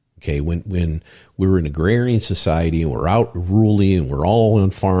roles. Okay, when we're an agrarian society and we're out rurally and we're all on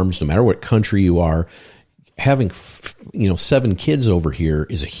farms, no matter what country you are, having 7 kids over here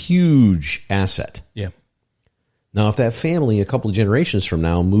is a huge asset. Yeah. Now, if that family a couple of generations from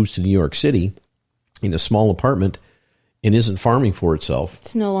now moves to New York City in a small apartment and isn't farming for itself,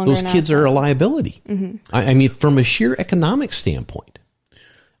 it's no longer those kids are a liability. Mm-hmm. I mean, from a sheer economic standpoint.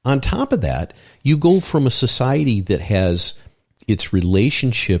 On top of that, you go from a society that has its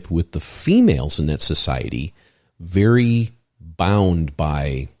relationship with the females in that society very bound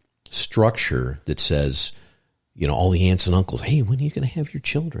by structure that says, all the aunts and uncles, hey, when are you going to have your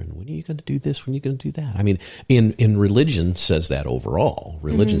children? When are you going to do this? When are you going to do that? I mean, in religion says that overall.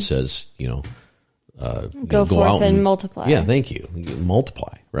 Religion says, go forth out and multiply. Yeah, thank you.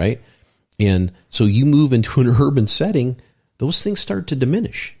 Multiply, right? And so you move into an urban setting, those things start to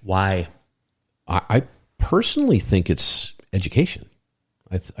diminish. Why? I personally think it's education.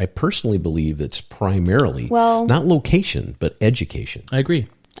 I personally believe it's primarily not location, but education. I agree.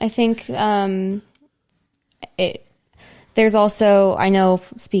 I think there's also, I know,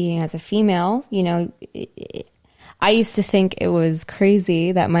 speaking as a female, I used to think it was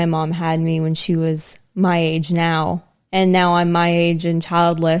crazy that my mom had me when she was my age now. And now I'm my age and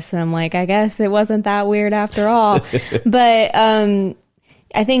childless. And I'm like, I guess it wasn't that weird after all. But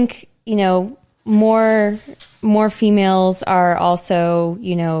I think, more females are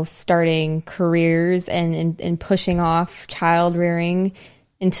also, starting careers and pushing off child rearing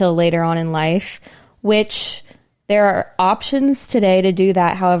until later on in life, which there are options today to do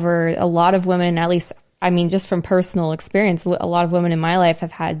that. However, a lot of women, at least, just from personal experience, a lot of women in my life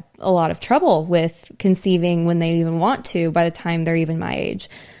have had a lot of trouble with conceiving when they even want to by the time they're even my age.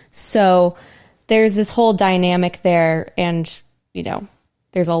 So there's this whole dynamic there, and,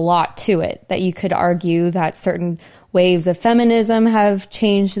 there's a lot to it that you could argue that certain waves of feminism have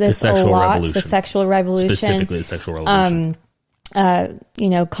changed this a lot. Revolution. The sexual revolution. Specifically the sexual revolution.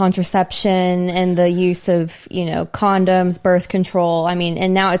 Contraception and the use of, condoms, birth control.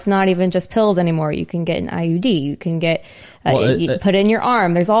 And now it's not even just pills anymore. You can get an IUD. You can get, you put it in your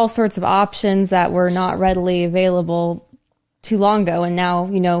arm. There's all sorts of options that were not readily available too long ago. And now,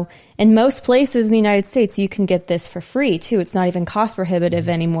 in most places in the United States, you can get this for free too. It's not even cost prohibitive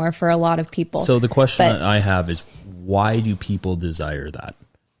anymore for a lot of people. So the question that I have is, why do people desire that?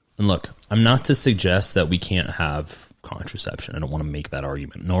 And look, I'm not to suggest that we can't have contraception. I don't want to make that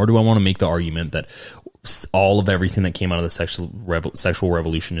argument, nor do I want to make the argument that all of everything that came out of the sexual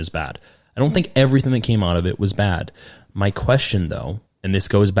revolution is bad. I don't think everything that came out of it was bad. My question, though, and this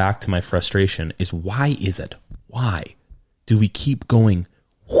goes back to my frustration, is why is it? Why do we keep going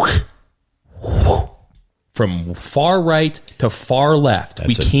from far right to far left? That's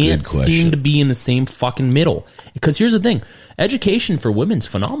we can't seem to be in the same fucking middle. Because here's the thing. Education for women's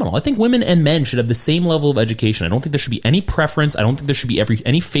phenomenal. I think women and men should have the same level of education. I don't think there should be any preference. I don't think there should be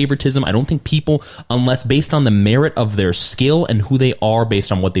any favoritism. I don't think people, unless based on the merit of their skill and who they are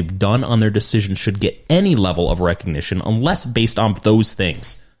based on what they've done on their decisions, should get any level of recognition unless based on those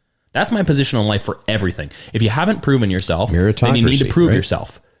things. That's my position on life for everything. If you haven't proven yourself, then you need to prove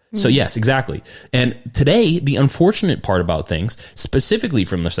yourself. So yes, exactly. And today, the unfortunate part about things, specifically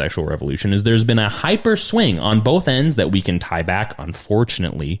from the sexual revolution, is there's been a hyper swing on both ends that we can tie back,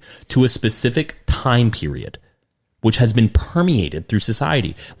 unfortunately, to a specific time period, which has been permeated through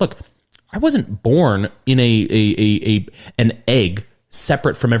society. Look, I wasn't born in an egg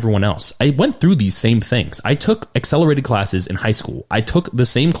separate from everyone else. I went through these same things. I took accelerated classes in high school. I took the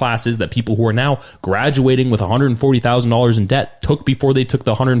same classes that people who are now graduating with $140,000 in debt took before they took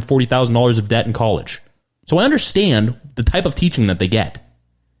the $140,000 of debt in college. So I understand the type of teaching that they get.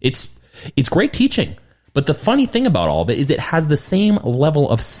 It's great teaching. But the funny thing about all of it is it has the same level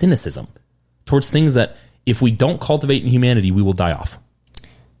of cynicism towards things that if we don't cultivate in humanity, we will die off.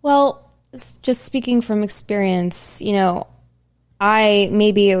 Well, just speaking from experience,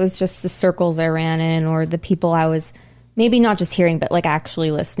 maybe it was just the circles I ran in or the people I was maybe not just hearing, but like actually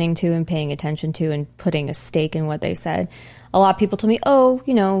listening to and paying attention to and putting a stake in what they said. A lot of people told me,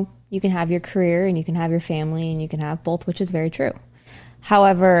 you can have your career and you can have your family and you can have both, which is very true.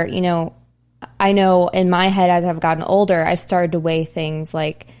 However, I know in my head, as I've gotten older, I started to weigh things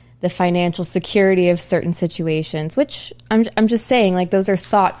like the financial security of certain situations, which I'm just saying, like, those are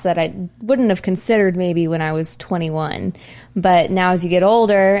thoughts that I wouldn't have considered maybe when I was 21. But now as you get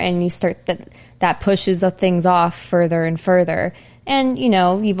older and you start that pushes things off further and further. And,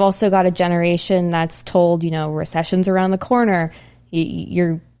 you've also got a generation that's told, recession's around the corner.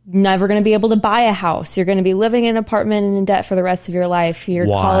 You're never going to be able to buy a house. You're going to be living in an apartment and in debt for the rest of your life.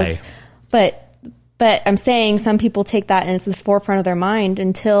 Why? But I'm saying some people take that and it's the forefront of their mind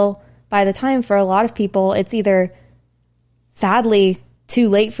until by the time for a lot of people, it's either sadly too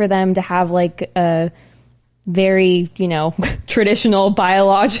late for them to have like a very, traditional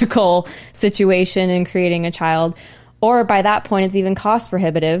biological situation in creating a child. Or by that point, it's even cost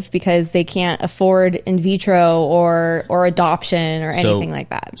prohibitive because they can't afford in vitro or adoption or anything like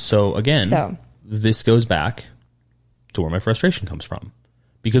that. So again, this goes back to where my frustration comes from.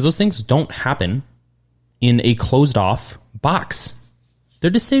 Because those things don't happen in a closed off box.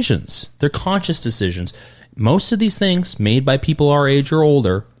 They're decisions. They're conscious decisions. Most of these things made by people our age or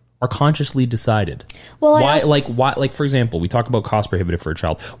older are consciously decided. Well, why, for example, we talk about cost prohibitive for a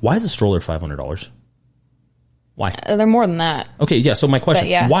child. Why is a stroller $500? Why? They're more than that. Okay, yeah. So my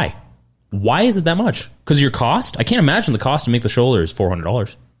question: why? Why is it that much? Because of your cost? I can't imagine the cost to make the stroller is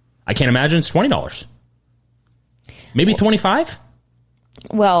 $400. I can't imagine it's $20. Maybe $25.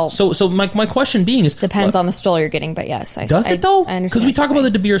 Well, so my question being is depends on the stroller you're getting, but yes, does it though? Because we talk about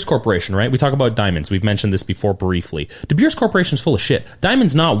the De Beers Corporation, right? We talk about diamonds. We've mentioned this before briefly. De Beers Corporation is full of shit.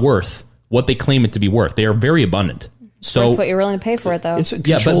 Diamonds not worth what they claim it to be worth. They are very abundant. So worth what you're willing to pay for it, though. It's a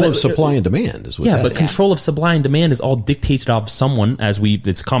control of supply and demand, is what. Yeah, but control of supply and demand is all dictated off someone.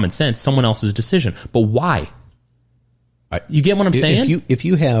 It's common sense. Someone else's decision. But why? You get what I'm saying? If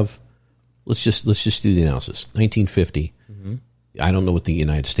you have, let's just do the analysis. 1950. I don't know what the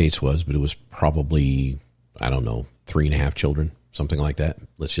United States was, but it was probably, I don't know, 3.5 children, something like that.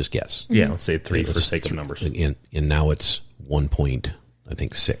 Let's just guess. Yeah, let's say 3 for sake of numbers. And now it's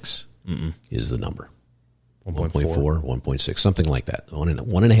 1.6 is the number. 1.4, 1.6, something like that.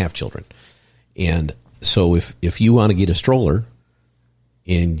 1.5 children. And so if you want to get a stroller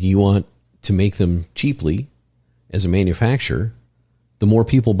and you want to make them cheaply as a manufacturer, the more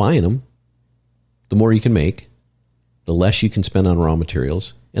people buying them, the more you can make, the less you can spend on raw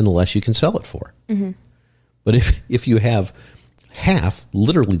materials, and the less you can sell it for. Mm-hmm. But if you have half,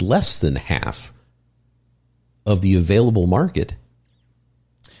 literally less than half of the available market,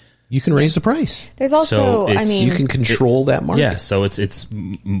 you can raise the price. There's also, you can control that market. Yeah, so it's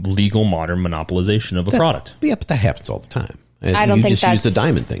legal modern monopolization of a product. Yeah, but that happens all the time. I don't think use the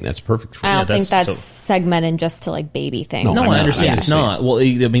diamond thing. That's perfect for you. I don't think that's segmented just to like baby things. No, I understand. It's not. Well,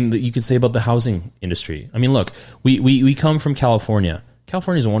 I mean, you could say about the housing industry. I mean, look, we come from California.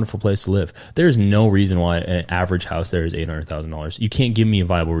 California is a wonderful place to live. There is no reason why an average house there is $800,000. You can't give me a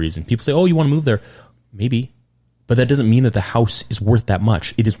viable reason. People say, oh, you want to move there? Maybe. But that doesn't mean that the house is worth that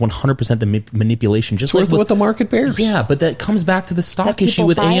much. It is 100% the manipulation. Just it's worth what the market bears. Yeah, but that comes back to the stock issue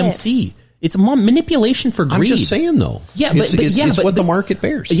with AMC. It's manipulation for greed. I'm just saying, though. Yeah, it's what the market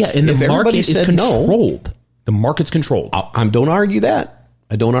bears. Yeah, and the market is controlled. The market's controlled. I don't argue that.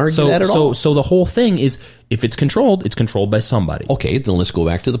 I don't argue that at all. So the whole thing is, if it's controlled by somebody. Okay, then let's go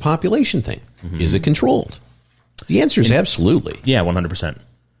back to the population thing. Mm-hmm. Is it controlled? The answer is absolutely. Yeah, 100%.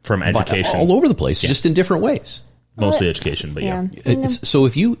 From education. All over the place, just in different ways. Mostly education, but yeah. So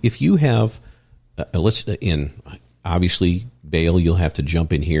if you have, obviously, Bale, you'll have to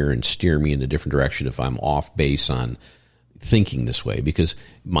jump in here and steer me in a different direction if I'm off base on thinking this way, because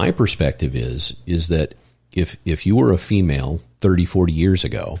my perspective is that if you were a female 30, 40 years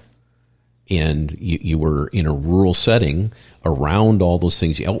ago and you were in a rural setting around all those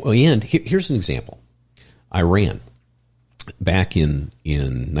things, and here's an example. Iran, back in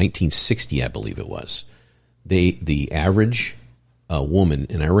 1960, I believe it was, the average woman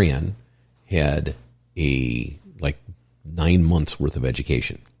in Iran had 9 months worth of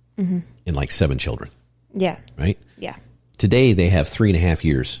education and 7 children. Yeah. Right? Yeah. Today they have 3.5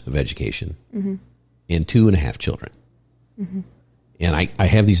 years of education and 2.5 children. Mm-hmm. And I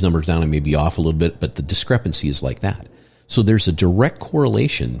have these numbers down. I may be off a little bit, but the discrepancy is like that. So there's a direct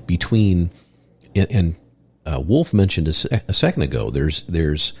correlation between, and Wolf mentioned a second ago,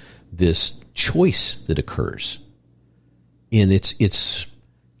 there's this choice that occurs, and it's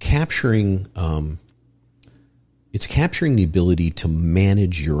capturing the ability to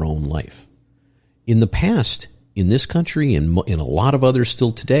manage your own life. In the past, in this country and in a lot of others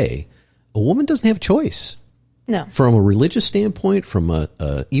still today, a woman doesn't have choice. No. From a religious standpoint, from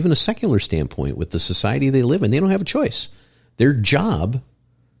even a secular standpoint, with the society they live in, they don't have a choice. Their job,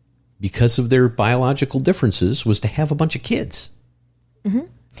 because of their biological differences, was to have a bunch of kids. Mm-hmm.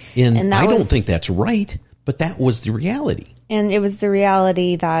 And I don't think that's right, but that was the reality. And it was the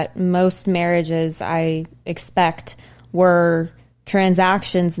reality that most marriages, I expect, were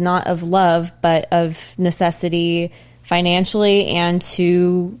transactions not of love, but of necessity financially and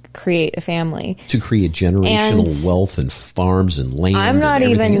to create a family. To create generational wealth and farms and land. I'm not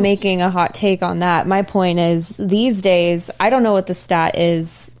even making a hot take on that. My point is, these days, I don't know what the stat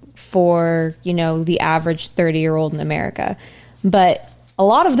is for, the average 30-year-old in America, but a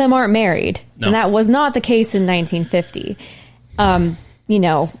lot of them aren't married. No. And that was not the case in 1950. But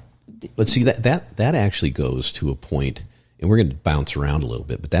see, that actually goes to a point, and we're going to bounce around a little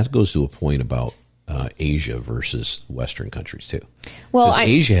bit, but that goes to a point about Asia versus Western countries too. Well,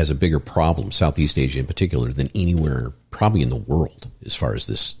 Asia has a bigger problem, Southeast Asia in particular, than anywhere probably in the world as far as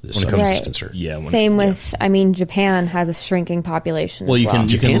this subject is concerned. Yeah. Same with, Japan has a shrinking population. Well,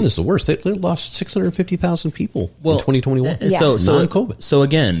 Japan is the worst. They lost 650,000 people in 2021. So non-COVID. So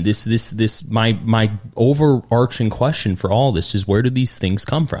again, this my overarching question for all this is, where do these things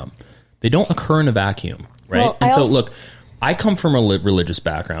come from? They don't occur in a vacuum, right? Well, look, I come from a religious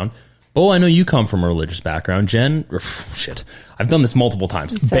background. Bo, I know you come from a religious background. Jen, I've done this multiple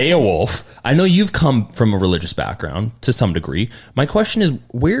times. Baewolf, I know you've come from a religious background to some degree. My question is,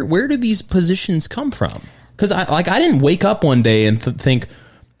 where do these positions come from? Because I didn't wake up one day and think,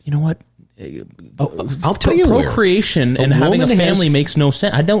 you know what? I'll tell you, procreation and having a family makes no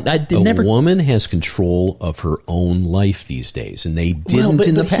sense. A woman has control of her own life these days, and they didn't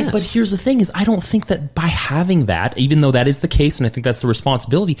in the past. But here's the thing: is I don't think that by having that, even though that is the case, and I think that's the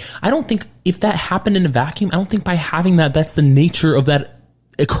responsibility, I don't think if that happened in a vacuum, I don't think by having that, that's the nature of that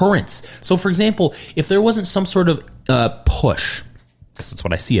occurrence. So, for example, if there wasn't some sort of push, because that's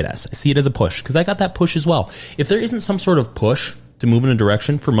what I see it as. I see it as a push because I got that push as well. If there isn't some sort of push to move in a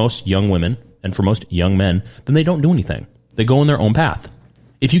direction for most young women and for most young men, then they don't do anything. They go in their own path.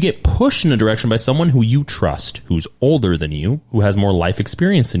 If you get pushed in a direction by someone who you trust, who's older than you, who has more life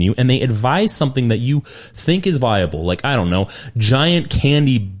experience than you, and they advise something that you think is viable, like, I don't know, giant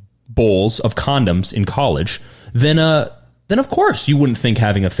candy bowls of condoms in college, then of course you wouldn't think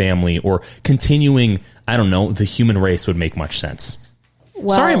having a family or continuing, I don't know, the human race would make much sense.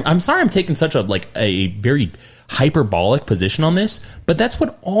 Well, I'm sorry I'm taking such a very hyperbolic position on this, but that's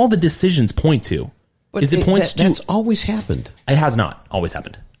what all the decisions point to. But that's always happened. It has not always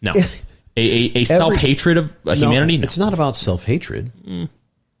happened. No. a self-hatred of humanity? No. It's not about self-hatred.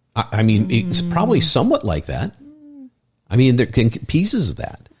 It's probably somewhat like that. There can pieces of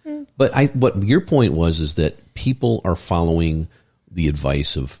that. But what your point is that people are following the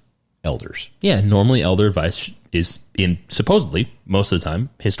advice of elders. Yeah, normally elder advice is supposedly, most of the time,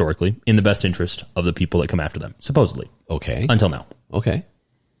 historically, in the best interest of the people that come after them. Supposedly. Okay. Until now. Okay.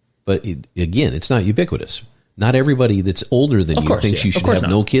 But again, it's not ubiquitous. Not everybody that's older than you thinks you should have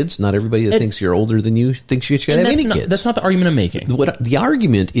no kids. Not everybody that thinks you're older than you thinks you should have any kids. That's not the argument I'm making. The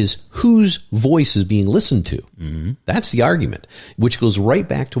argument is whose voice is being listened to. Mm-hmm. That's the argument, which goes right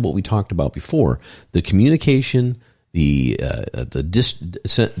back to what we talked about before. The communication, the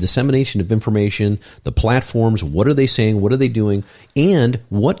dissemination of information, the platforms, what are they saying, what are they doing, and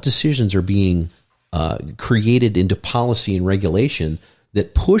what decisions are being created into policy and regulation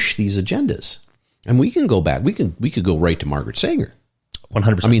that push these agendas. And we can go back. We could go right to Margaret Sanger.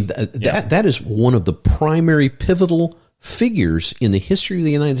 100%. That is one of the primary pivotal figures in the history of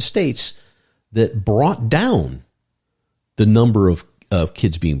the United States that brought down the number of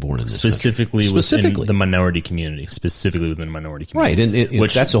kids being born in this specifically within the minority community, right? And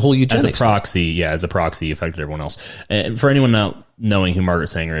which, that's a whole eugenics as a proxy affected everyone else. And for anyone not knowing who Margaret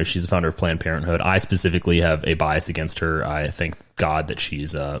Sanger is, she's the founder of Planned Parenthood. I specifically have a bias against her. I thank God that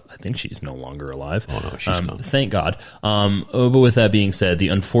she's I think she's no longer alive. Oh no, she's gone. Thank God. But with that being said, the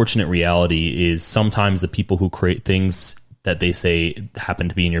unfortunate reality is sometimes the people who create things that they say happen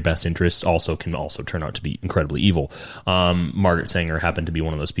to be in your best interest can also turn out to be incredibly evil. Margaret Sanger happened to be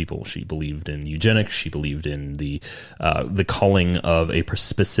one of those people. She believed in eugenics. She believed in the culling of a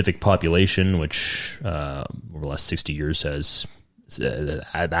specific population, which over the last 60 years has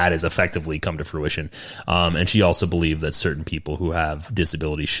effectively come to fruition. And she also believed that certain people who have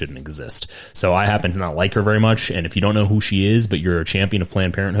disabilities shouldn't exist. So I happen to not like her very much. And if you don't know who she is, but you're a champion of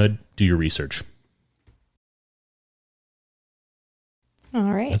Planned Parenthood, do your research.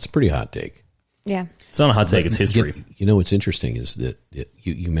 All right. That's a pretty hot take. Yeah. It's not a hot take. It's history. What's interesting is that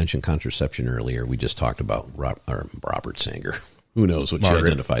you mentioned contraception earlier. We just talked about Robert Sanger. Who knows what Margaret she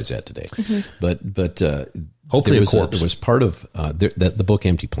identifies at today. Mm-hmm. But hopefully there was part of the book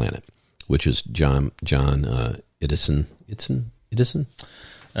Empty Planet, which is John Edison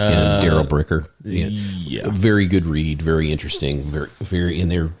and Daryl Bricker. Yeah. Very good read, very interesting, very in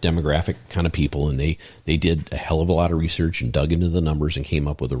their demographic kind of people. And they did a hell of a lot of research and dug into the numbers and came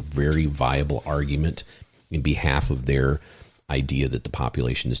up with a very viable argument in behalf of their idea that the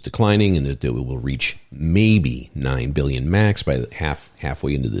population is declining and that it will reach maybe 9 billion max by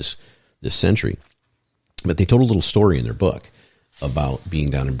halfway into this century. But they told a little story in their book about being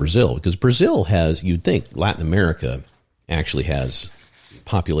down in Brazil, because Brazil has, you'd think Latin America actually has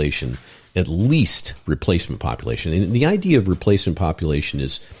population, at least replacement population. And the idea of replacement population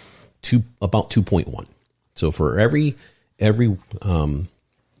is about 2.1. So for every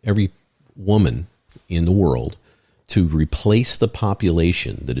woman in the world to replace the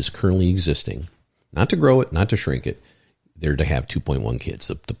population that is currently existing, not to grow it, not to shrink it. They're to have 2.1 kids.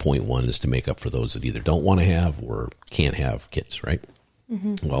 The 0.1 is to make up for those that either don't want to have or can't have kids, right?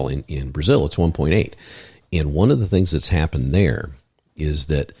 Mm-hmm. Well, in Brazil, it's 1.8. And one of the things that's happened there is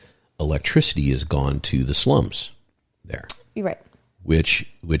that electricity has gone to the slums there. You're right. Which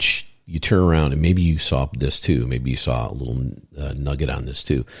you turn around, and maybe you saw this too. Maybe you saw a little nugget on this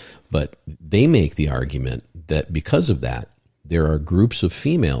too. But they make the argument that because of that, there are groups of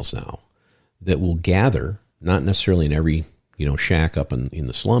females now that will gather, not necessarily in every shack up in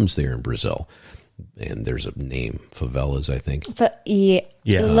the slums there in Brazil. And there's a name, favelas, I think. Favela.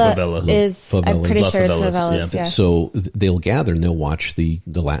 I'm pretty sure it's favelas, favelas. Yeah. So they'll gather and they'll watch the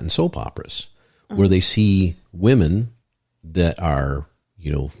Latin soap operas where they see women that are,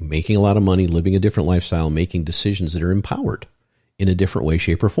 making a lot of money, living a different lifestyle, making decisions that are empowered in a different way,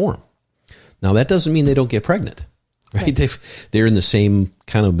 shape, or form. Now, that doesn't mean they don't get pregnant, right? They're in the same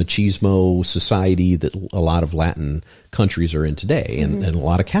kind of machismo society that a lot of Latin countries are in today, and a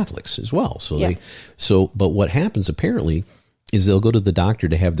lot of Catholics as well. But what happens apparently is they'll go to the doctor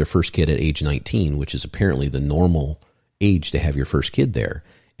to have their first kid at age 19, which is apparently the normal age to have your first kid there.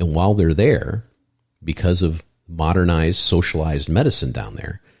 And while they're there, because of modernized, socialized medicine down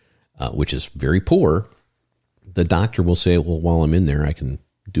there, which is very poor, the doctor will say, well, while I'm in there, I can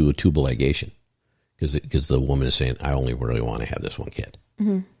do a tubal ligation. Because the woman is saying, I only really want to have this one kid.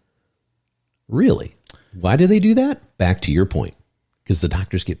 Mm-hmm. Really? Why do they do that? Back to your point. Because the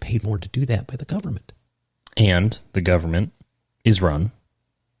doctors get paid more to do that by the government. And the government is run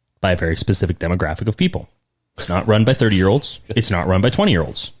by a very specific demographic of people. It's not run by 30-year-olds. It's not run by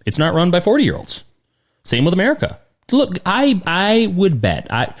 20-year-olds. It's not run by 40-year-olds. Same with America. Look, I would bet,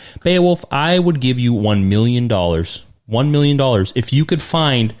 Baewolf, I would give you $1 million. $1 million if you could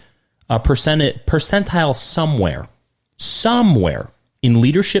find a percentile somewhere in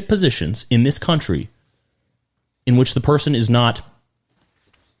leadership positions in this country in which the person is not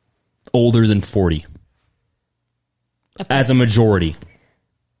older than 40 as a majority.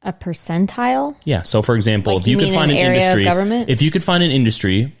 A percentile? Yeah. So, for example, Like if you could find an industry, if you could find an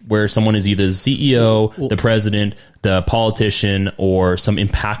industry where someone is either the CEO, the president, the politician, or some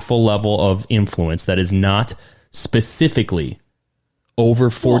impactful level of influence that is not specifically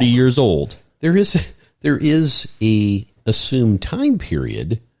over 40 years old, there is a assumed time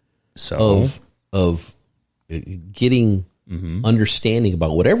period of getting understanding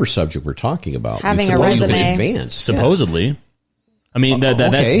about whatever subject we're talking about. Having a resume. Advanced. Supposedly. Yeah. I mean,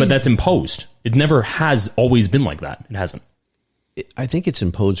 that's imposed. It never has always been like that. It hasn't. I think it's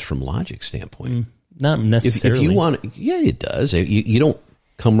imposed from logic standpoint. Not necessarily. If you want, it does. You don't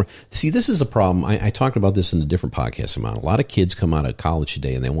come. See, this is a problem. I talked about this in a different podcast amount. A lot of kids come out of college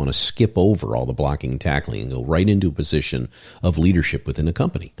today and they want to skip over all the blocking and tackling and go right into a position of leadership within a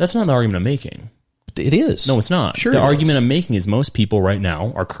company. That's not the argument I'm making. It is. No, it's not. Sure, the argument I'm making is most people right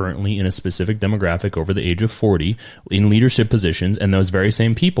now are currently in a specific demographic over the age of 40 in leadership positions, and those very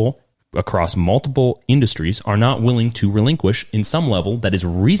same people across multiple industries are not willing to relinquish in some level that is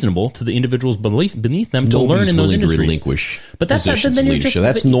reasonable to the individuals beneath them to learn in those industries. Relinquish but that's positions then of leadership.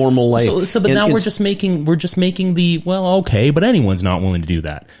 That's normal life. But now we're just making the okay, but anyone's not willing to do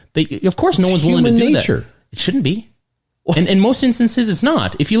that. Of course, no one's willing to do that. It shouldn't be. And in most instances, it's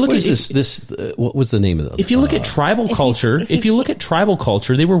not. If you look what was the name of it? If you look at tribal culture,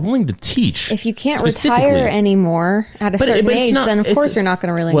 they were willing to teach. If you can't retire anymore at a certain age, then of course you're not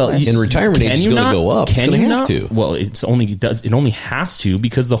going to relinquish. And retirement age is going to go up. It's going to have to. Well, it only has to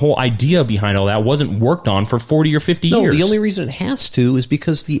because the whole idea behind all that wasn't worked on for 40 or 50 years. No, the only reason it has to is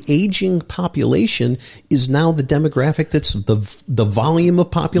because the aging population is now the demographic that's the volume of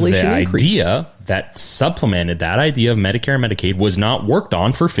population increase. The idea that supplemented that idea of Medicare and Medicaid was not worked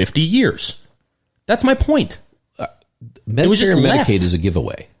on for 50 years. That's my point. Medicare and Medicaid is a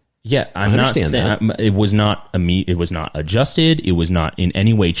giveaway. Yeah, I'm not saying that. It was not adjusted. It was not in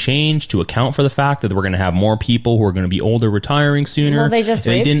any way changed to account for the fact that we're going to have more people who are going to be older retiring sooner. Well, they just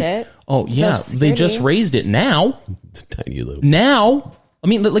raised it. Oh, yeah, they just raised it now. Tiny little. Now, I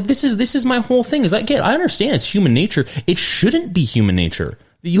mean, like this is my whole thing. I understand it's human nature. It shouldn't be human nature.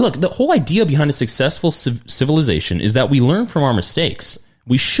 Look, the whole idea behind a successful civilization is that we learn from our mistakes.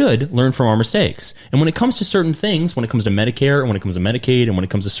 We should learn from our mistakes. And when it comes to certain things, when it comes to Medicare, and when it comes to Medicaid, and when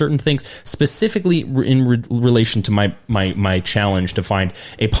it comes to certain things, specifically in relation to my challenge to find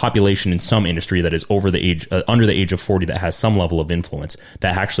a population in some industry that is under the age of 40 that has some level of influence,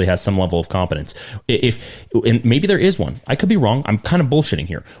 that actually has some level of competence. And maybe there is one. I could be wrong. I'm kind of bullshitting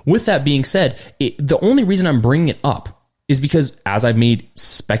here. With that being said, the only reason I'm bringing it up is because, as I've made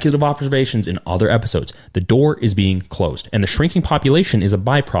speculative observations in other episodes, the door is being closed. And the shrinking population is a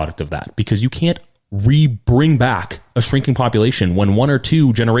byproduct of that, because you can't bring back a shrinking population when one or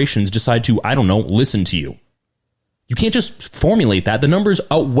two generations decide to, I don't know, listen to you. You can't just formulate that. The numbers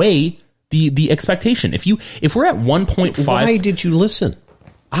outweigh the expectation. If we're at 1.5, why did you listen?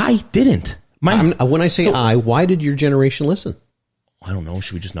 I didn't. When I say why did your generation listen? I don't know.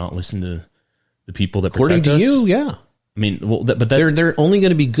 Should we just not listen to the people that according protect to us? you? Yeah. I mean, well, but they're only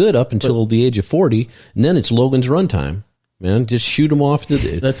going to be good up until the age of 40, and then it's Logan's runtime. Man, just shoot them off.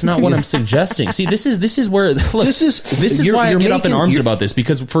 That's not what I'm suggesting. See, this is where look, this is why I get up in arms about this,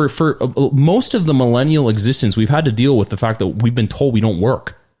 because for most of the millennial existence, we've had to deal with the fact that we've been told we don't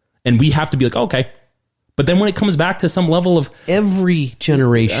work, and we have to be like, okay. But then when it comes back to some level of every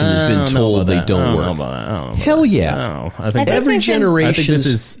generation has been told they don't work. Hell yeah! I think every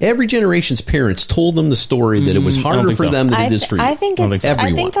generation's parents told them the story that it was harder for them than it is for you. I think that's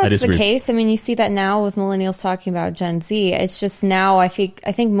the case. I mean, you see that now with millennials talking about Gen Z. It's just now I think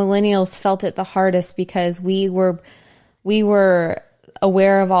millennials felt it the hardest because we were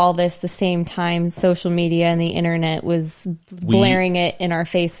aware of all this the same time social media and the internet was blaring it in our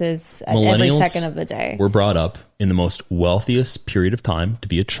faces at every second of the day. We're brought up in the most wealthiest period of time to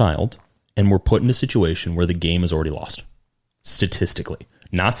be a child, and we're put in a situation where the game is already lost, statistically.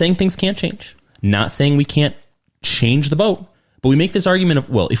 Not saying things can't change, not saying we can't change the boat, but we make this argument of,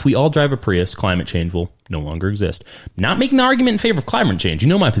 well, if we all drive a Prius, climate change will no longer exist. Not making the argument in favor of climate change. You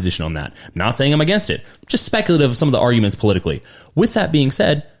know my position on that. Not saying I'm against it. Just speculative of some of the arguments politically. With that being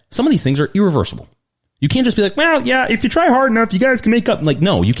said, some of these things are irreversible. You can't just be like, well, yeah, if you try hard enough, you guys can make up. Like,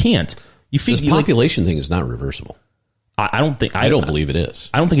 no, you can't. This population thing is not reversible. I don't believe it is.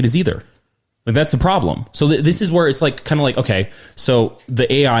 I don't think it is either. Like, that's the problem. So this is where it's like kind of like, okay, so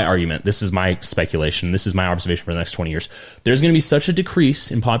the AI argument, this is my speculation, this is my observation for the next 20 years. There's going to be such a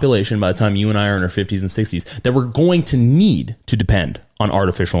decrease in population by the time you and I are in our 50s and 60s that we're going to need to depend on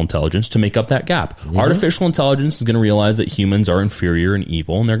artificial intelligence to make up that gap. Mm-hmm. Artificial intelligence is going to realize that humans are inferior and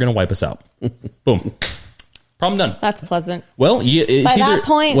evil, and they're going to wipe us out. Boom. Problem done. That's pleasant. Well, it's by that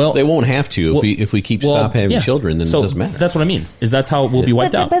point, they won't have to if we stop having children. Then it doesn't matter. That's what I mean. That's how we'll be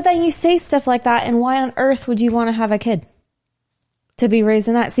wiped out. But then you say stuff like that, and why on earth would you want to have a kid to be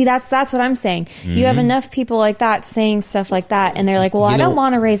raising that? See, that's what I'm saying. Mm-hmm. You have enough people like that saying stuff like that, and they're like, "Well, I don't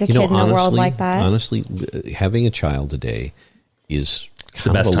want to raise a kid in a world like that." Honestly, having a child today is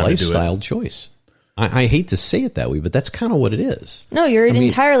kind of a lifestyle choice. I hate to say it that way, but that's kind of what it is. No, you're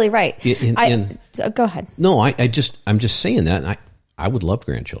entirely right. Go ahead. No, I'm just saying that. And I would love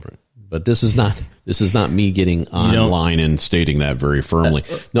grandchildren, but this is not me getting online and stating that very firmly.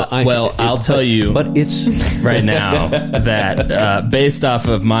 No, I'll tell you, but it's right now that based off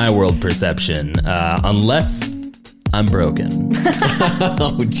of my world perception, unless I'm broken,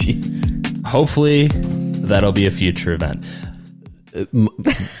 oh jeez, hopefully that'll be a future event.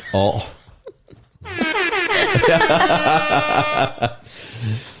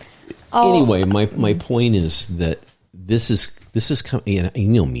 Anyway, my point is that this is you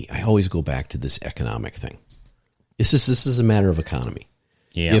know me. I always go back to this economic thing. This is a matter of economy.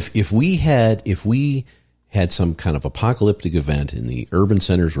 Yeah. If we had some kind of apocalyptic event and the urban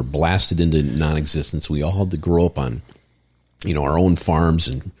centers were blasted into non-existence, we all had to grow up on, our own farms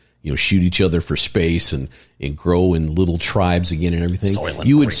and shoot each other for space and grow in little tribes again and everything.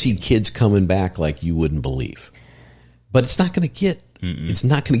 You would see kids coming back like you wouldn't believe. But it's not going to get. Mm-mm. It's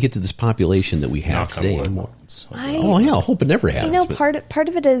not going to get to this population that we have today anymore. I hope it never happens. Part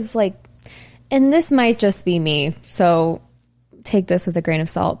of it is like, and this might just be me, so take this with a grain of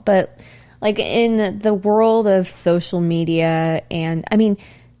salt. But like in the world of social media, and I mean,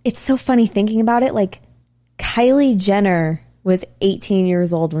 it's so funny thinking about it. Like Kylie Jenner was 18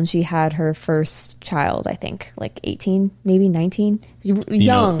 years old when she had her first child. I think like 18, maybe 19.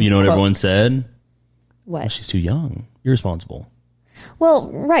 Young. You know what everyone said? What? Well, she's too young. Irresponsible. Well,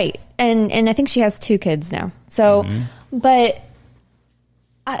 right. And I think she has 2 kids now. So, but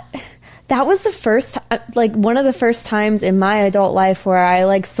that was the first, like one of the first times in my adult life where I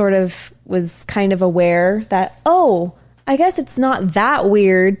like sort of was kind of aware that, I guess it's not that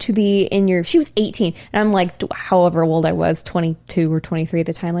weird to be she was 18 and I'm like, however old I was, 22 or 23 at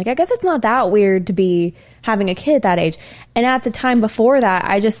the time. Like, I guess it's not that weird to be having a kid that age. And at the time before that,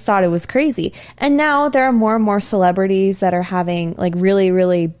 I just thought it was crazy. And now there are more and more celebrities that are having like really,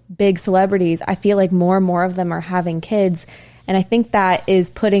 really big celebrities. I feel like more and more of them are having kids. And I think that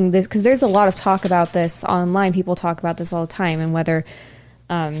is putting this, because there's a lot of talk about this online. People talk about this all the time, and whether,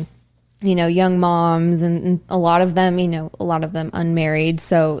 young moms and a lot of them unmarried.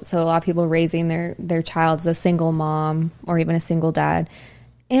 So a lot of people raising their child as a single mom or even a single dad.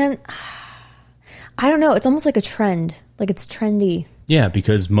 And I don't know, it's almost like a trend. Like it's trendy. Yeah,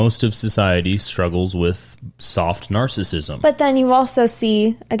 because most of society struggles with soft narcissism. But then you also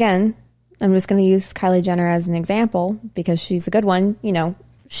see, again, I'm just going to use Kylie Jenner as an example because she's a good one. You know,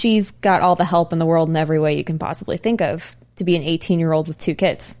 she's got all the help in the world in every way you can possibly think of to be an 18-year-old with 2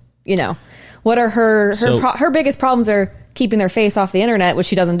 kids. You know, what are her biggest problems are keeping their face off the internet, which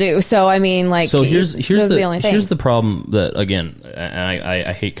she doesn't do. So, I mean, like, so here's the only things. Here's the problem that, again, and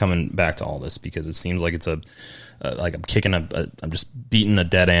I hate coming back to all this because it seems like it's like I'm just beating a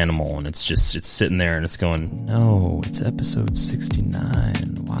dead animal, and it's sitting there and it's going, no, it's episode 69.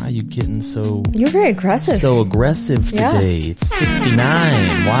 Why are you getting so... You're very aggressive. So aggressive today. Yeah. It's 69.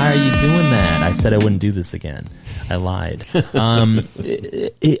 Why are you doing that? I said I wouldn't do this again. I lied.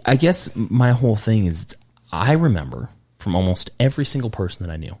 I guess my whole thing is I remember from almost every single person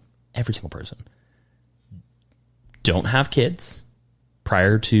that I knew, every single person, don't have kids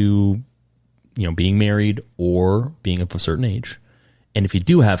prior to being married or being of a certain age. And if you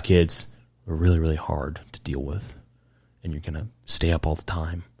do have kids, they're really, really hard to deal with. And you're going to stay up all the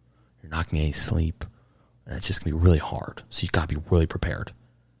time. You're not going to get any sleep. And it's just going to be really hard. So you've got to be really prepared.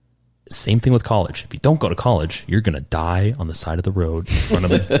 Same thing with college. If you don't go to college, you're going to die on the side of the road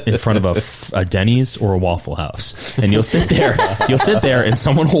in front of a Denny's or a Waffle House. And you'll sit there and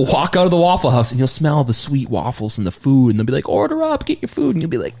someone will walk out of the Waffle House and you'll smell the sweet waffles and the food. And they'll be like, order up, get your food. And you'll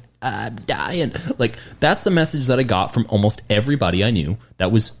be like, I'm dying. Like, that's the message that I got from almost everybody I knew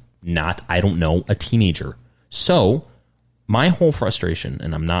that was not, I don't know, a teenager. So my whole frustration,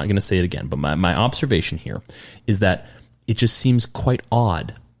 and I'm not going to say it again, but my observation here is that it just seems quite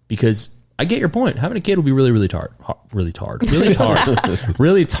odd because I get your point. Having a kid would be really, really hard. Really hard.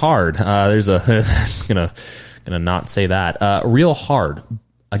 Really hard. That's gonna not say that. Real hard.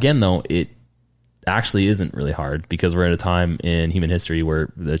 Again, though, it actually isn't really hard because we're at a time in human history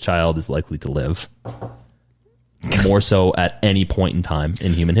where the child is likely to live more so at any point in time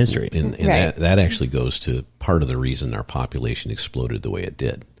in human history. And right. that actually goes to part of the reason our population exploded the way it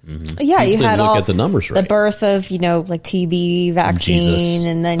did. Mm-hmm. Yeah, you had look at the numbers, right? The birth of, like TB vaccine, Jesus.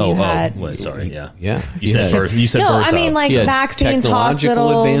 And then you had... sorry, yeah. Yeah. You said birth. You said no, birth. I mean, like vaccines, technological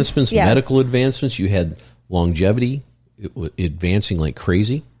hospitals. advancements, yes. medical advancements. You had longevity advancing like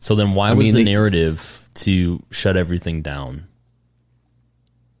crazy. So then why was the narrative to shut everything down?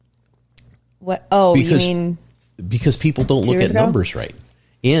 What? Oh, because, you mean... Because people don't look at numbers right.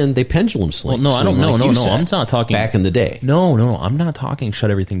 And they pendulum swing. Well, no, I don't know. No, I'm not talking back in the day. No. I'm not talking shut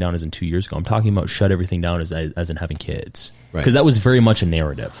everything down as in 2 years ago. I'm talking about shut everything down as in having kids. Right. Because that was very much a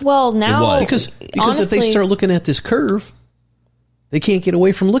narrative. Well, now because honestly, if they start looking at this curve, they can't get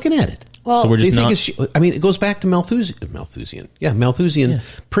away from looking at it. Well, so we're just it goes back to Malthusian. Yeah, Malthusian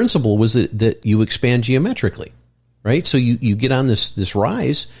principle was that you expand geometrically, right? So you get on this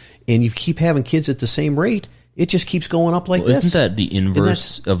rise, and you keep having kids at the same rate. It just keeps going up like this. Isn't that the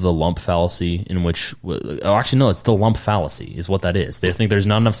inverse of the lump fallacy in which... Oh, actually, no, it's the lump fallacy is what that is. They think there's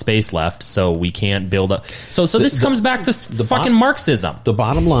not enough space left, so we can't build up... So this comes back to fucking Marxism. The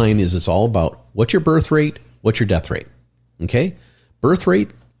bottom line is it's all about what's your birth rate, what's your death rate. Okay? Birth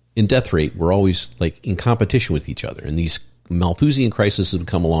rate and death rate were always like in competition with each other. And these Malthusian crises would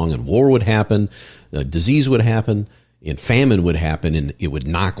come along and war would happen, disease would happen, and famine would happen, and it would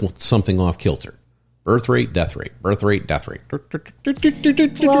knock something off kilter. Birth rate, death rate. Birth rate, death rate.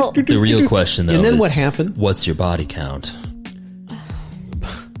 Well, the real question, though, and then is what happened? What's your body count?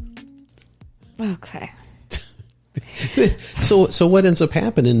 Okay. So what ends up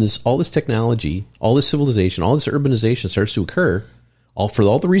happening is all this technology, all this civilization, all this urbanization starts to occur, for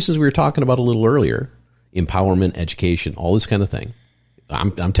all the reasons we were talking about a little earlier, empowerment, education, all this kind of thing.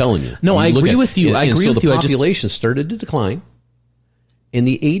 I'm telling you. No, I agree with you. And so the population started to decline. And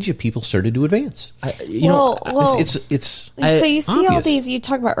the age of people started to advance. So you see obvious. all these, you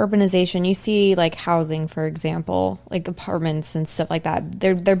talk about urbanization, you see like housing, for example, like apartments and stuff like that.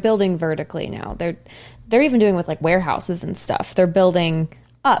 They're building vertically now. They're even doing with like warehouses and stuff. They're building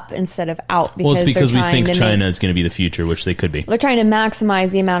up instead of out it's because we think China is going to be the future, which they could be. They're trying to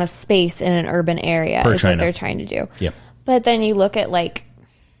maximize the amount of space in an urban area is what they're trying to do. Yep. But then you look at like,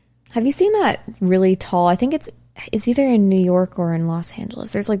 have you seen that really tall, I think it's either in New York or in Los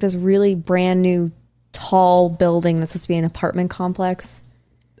Angeles. There's like this really brand new tall building that's supposed to be an apartment complex.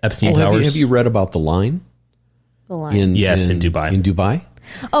 Epstein Towers. Have you read about the line? The line. In Dubai. In Dubai?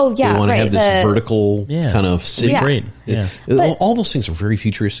 Oh, yeah, they want to have this vertical kind of city. Yeah. Great. Yeah. All those things are very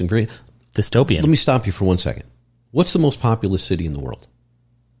futuristic, very dystopian. Let me stop you for 1 second. What's the most populous city in the world?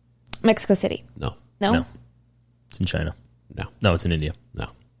 Mexico City. No. It's in China. No, it's in India. No.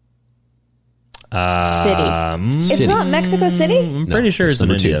 City. It's not Mexico City? I'm pretty sure it's in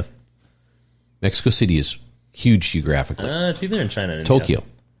India. 2. Mexico City is huge geographically. It's either in China or India. Tokyo.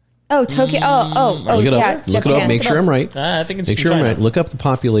 Oh, Tokyo. Oh, Look it yeah. up. Look it Japan. up. Make sure I'm right. I think it's Make sure China. I'm right. Look up the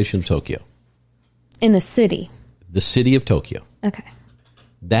population of Tokyo. In the city. The city of Tokyo. Okay.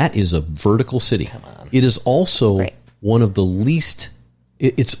 That is a vertical city. It is also Right. one of the least.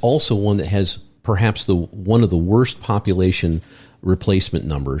 It's also one that has perhaps one of the worst population replacement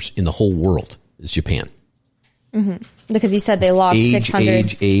numbers in the whole world. Is Japan. Because you said they lost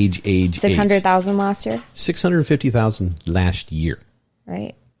 600,000 last year. 650,000 last year.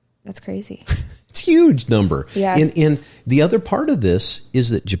 Right. That's crazy. It's a huge number. Yeah. And the other part of this is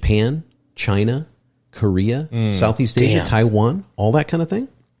that Japan, China, Korea, Southeast Asia, damn. Taiwan, all that kind of thing.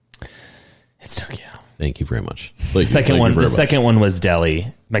 It's Tokyo. Thank you very much. The second one was Delhi.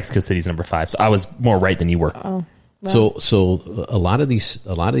 Mexico City's number 5. So I was more right than you were. Oh. So a lot of these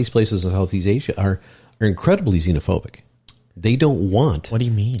places in Southeast Asia are incredibly xenophobic. They don't want. What do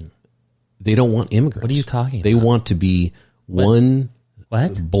you mean? They don't want immigrants. What are you talking They about? want to be one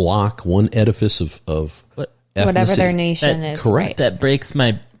block, one edifice of What? Whatever their ethnicity. nation is. Correct. Right. That breaks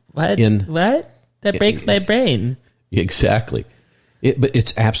my what? That breaks my brain. Exactly. But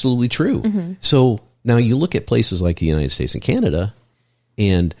it's absolutely true. Mm-hmm. So now you look at places like the United States and Canada,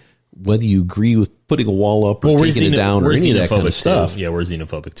 and whether you agree with putting a wall up or taking it down or any of that kind of stuff. Yeah, we're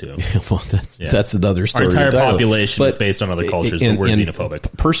xenophobic too. Well, that's another story. Our entire entirely. population is But- based on other cultures, but we're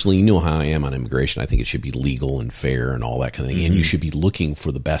xenophobic. Personally, you know how I am on immigration. I think it should be legal and fair and all that kind of thing. And you should be looking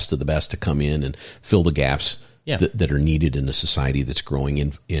for the best of the best to come in and fill the gaps that are needed in a society that's growing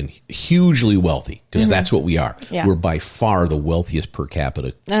and hugely wealthy, because that's what we are. Yeah. We're by far the wealthiest per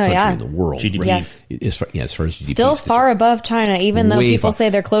capita country in the world. GDP. Yeah. As far as GDP Still is far above China, even though Way people far. say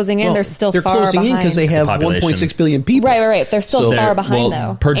they're closing in, Well, they're still they're far closing behind. in because they have population. 1.6 billion people. Right. They're still So- far behind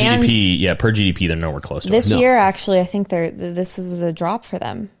though. Per And GDP, per GDP, they're nowhere close to this us. year, actually, I think this was a drop for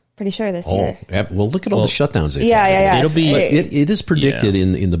them. Pretty sure this year. Yeah. Well, look at all the shutdowns. They've Yeah, had. yeah. It'll be- But it is predicted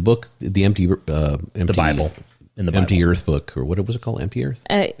in the book, the empty Bible. In the Empty Bible. Earth book, or what was it called? Empty Earth?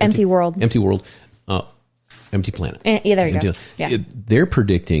 Empty World. Empty World. Empty Planet. Yeah, there you go. Yeah. They're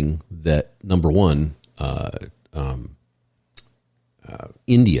predicting that, number one,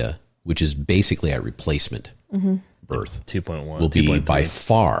 India, which is basically at replacement birth, 2.1 will be 2.3. by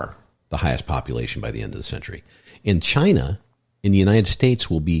far the highest population by the end of the century. And China and the United States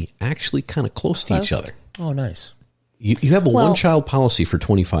will be actually kind of close to each other. Oh, nice. You have a one-child policy for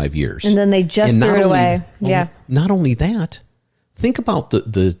 25 years. And then they just not threw it only- away. Yeah. Not only that, think about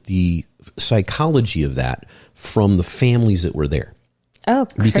the psychology of that from the families that were there. Oh,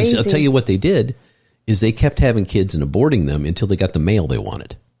 crazy. Because I'll tell you what they did is they kept having kids and aborting them until they got the male they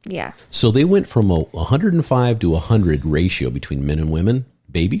wanted. Yeah. So they went from a 105 to 100 ratio between men and women,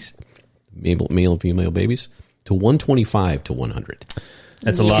 babies, male and female babies, to 125 to 100.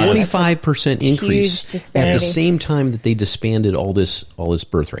 That's a lot. 25% increase Huge at disparity. the same time that they disbanded all this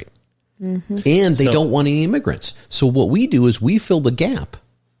birth rate. Mm-hmm. And they So- don't want any immigrants. So what we do is we fill the gap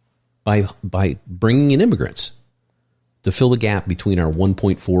by bringing in immigrants to fill the gap between our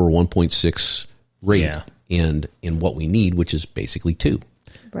 1.4 or 1.6 rate Yeah. and what we need, which is basically 2.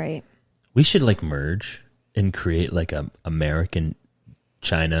 Right. We should merge and create a American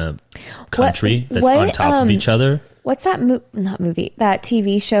China country that's what, on top of each other. What's that not movie, that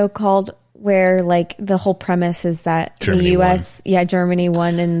TV show called where the whole premise is that Germany the US, Germany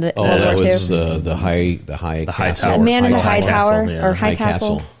won in the Oh, World that War was II. the high High castle. Tower. Man in the High Castle, Tower yeah. or High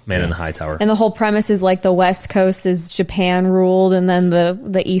Castle. Man in the High Tower. And the whole premise is the West Coast is Japan ruled, and then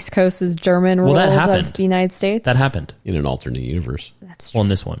the East Coast is German ruled that of happened. the United States. That happened. in an alternate universe. That's true. Well, in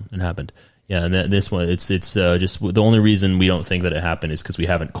this one, it happened. Yeah, and this one, it's just the only reason we don't think that it happened is because we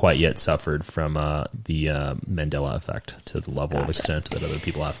haven't quite yet suffered from the Mandela effect to the level of extent that other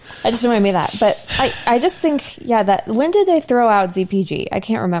people have. I just reminded me of that. But I just think, that when did they throw out ZPG? I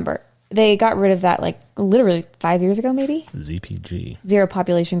can't remember. They got rid of that literally 5 years ago, maybe? ZPG. Zero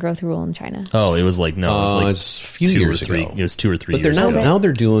population growth rule in China. Oh, it was no, it was It's a few 2 years or 3. ago. It was 2 or 3 But they're years ago. now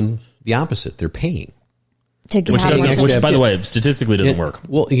they're doing the opposite. They're paying. To Which, have doesn't, more which have by the kids. way, statistically doesn't work.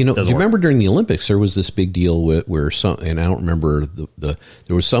 Well, do you Doesn't work. remember during the Olympics there was this big deal where some, and I don't remember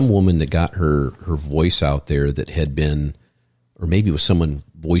there was some woman that got her voice out there that had been, or maybe it was someone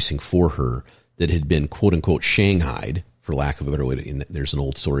voicing for her that had been quote unquote shanghaied, for lack of a better way. And there's an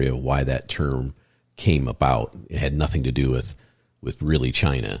old story of why that term came about. It had nothing to do with really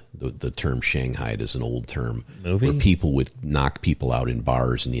China. The term shanghaied is an old term where people would knock people out in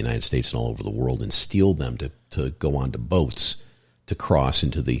bars in the United States and all over the world and steal them to go onto boats to cross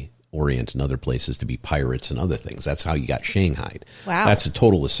into the Orient and other places to be pirates and other things. That's how you got shanghaied. Wow. That's a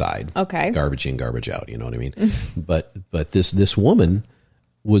total aside. Okay. Garbage in, garbage out. You know what I mean? But this woman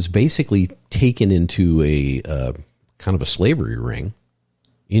was basically taken into a kind of a slavery ring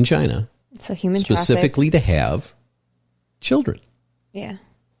in China, So human specifically to have children. Yeah.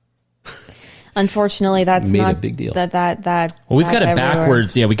 Unfortunately, that's Made a not big deal. That Well, we've got that's it everywhere.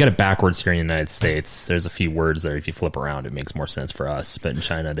 backwards. Yeah, we got it backwards here in the United States. There's a few words there. If you flip around, it makes more sense for us. But in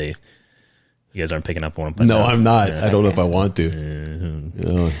China, you guys aren't picking up on it. No, I'm not. I don't know if I want to.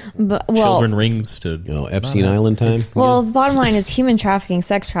 But, well, Children rings to Epstein Island time. well, the bottom line is human trafficking,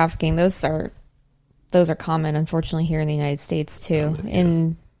 sex trafficking. Those are common, unfortunately, here in the United States too.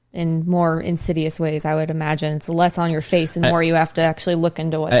 In more insidious ways, I would imagine. It's less on your face and more you have to actually look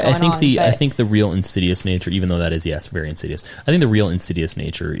into what's going on. I think the real insidious nature, even though that is, yes, very insidious, I think the real insidious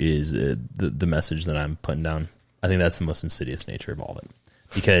nature is the message that I'm putting down. I think that's the most insidious nature of all of it,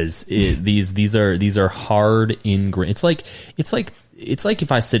 because these are hard ingrained. It's like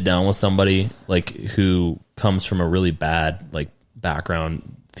if I sit down with somebody like who comes from a really bad like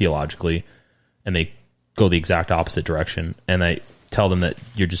background theologically, and they go the exact opposite direction, and I tell them that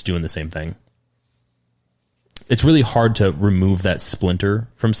you're just doing the same thing. It's really hard to remove that splinter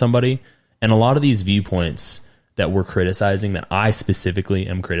from somebody. And a lot of these viewpoints that we're criticizing, that I specifically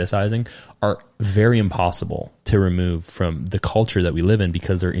am criticizing, are very impossible to remove from the culture that we live in,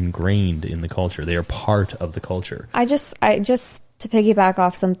 because they're ingrained in the culture. They are part of the culture. I just to piggyback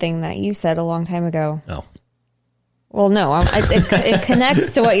off something that you said a long time ago. Oh, Well, no, it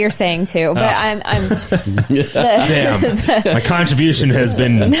connects to what you're saying too. But I'm damn! My contribution has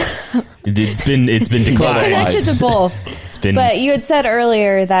been it's been declined. connected to both. It's been, But you had said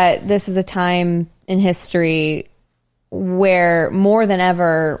earlier that this is a time in history where more than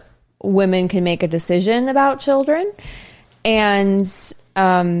ever women can make a decision about children, and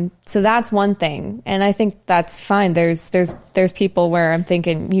so that's one thing, and I think that's fine. There's people where I'm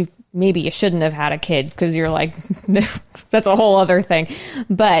thinking maybe you shouldn't have had a kid, because you're like, that's a whole other thing.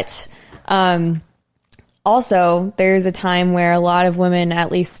 But also, there's a time where a lot of women,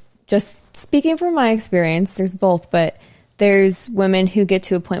 at least just speaking from my experience, there's both, but there's women who get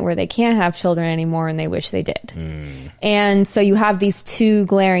to a point where they can't have children anymore and they wish they did. And so you have these two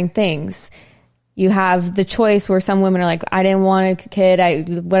glaring things. You have the choice where some women are like, I didn't want a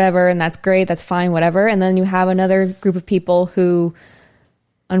kid, whatever, and that's great, that's fine, whatever. And then you have another group of people who,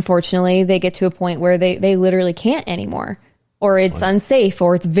 unfortunately, they get to a point where they literally can't anymore, or it's unsafe,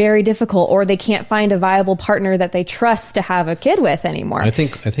 or it's very difficult, or they can't find a viable partner that they trust to have a kid with anymore. I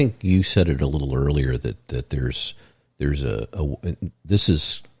think you said it a little earlier that there's a this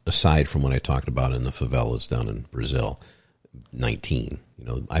is aside from what I talked about in the favelas down in Brazil, 19.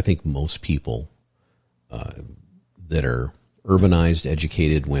 I think most people that are urbanized,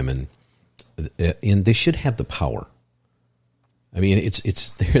 educated women, and they should have the power. I mean,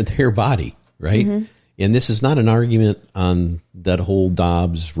 it's their body, right? Mm-hmm. And this is not an argument on that whole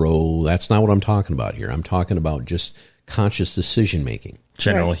Dobbs Roe. That's not what I'm talking about here. I'm talking about just conscious decision making,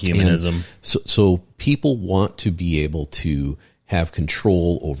 general humanism. And so people want to be able to have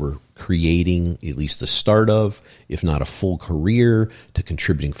control over creating at least the start of, if not a full career, to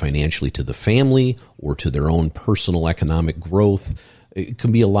contributing financially to the family or to their own personal economic growth. It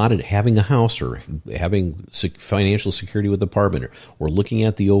can be a lot of having a house, or having financial security with a partner, or looking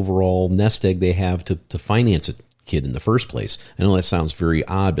at the overall nest egg they have to finance a kid in the first place. I know that sounds very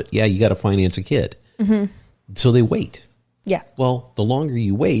odd, but yeah, you got to finance a kid. Mm-hmm. So they wait. Yeah. Well, the longer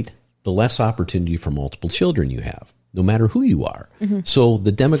you wait, the less opportunity for multiple children you have, no matter who you are. Mm-hmm. So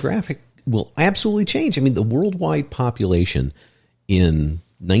the demographic will absolutely change. I mean, the worldwide population in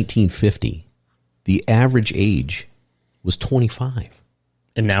 1950, the average age was 25.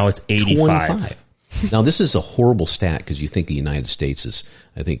 And now it's 85. 25. Now, this is a horrible stat, because you think the United States is,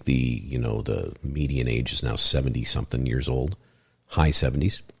 I think the median age is now 70-something years old, high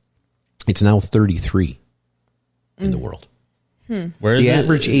 70s. It's now 33 in the world. Where is the it?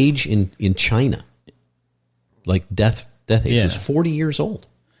 average age in China, like death age, is 40 years old.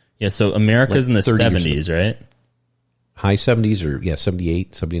 Yeah, so America's Like in the 30 years 70s, right? High 70s, or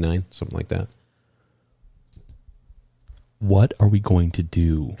 78, 79, something like that. What are we going to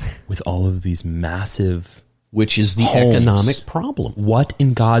do with all of these massive Which is the homes? economic problem. What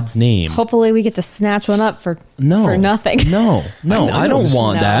in God's name? Hopefully we get to snatch one up for nothing. No, I don't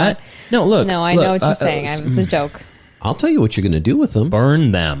want No. that. No, look. No, I know what you're saying. It's a joke. I'll tell you what you're going to do with them.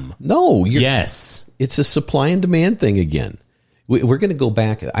 Burn them. No, Yes. It's a supply and demand thing again. We're going to go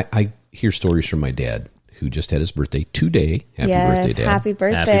back. I hear stories from my dad, who just had his birthday today. Happy birthday, Dad. Happy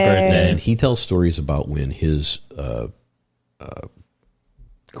birthday. Happy birthday. And he tells stories about when his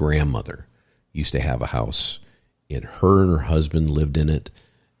grandmother used to have a house, and her and her husband lived in it.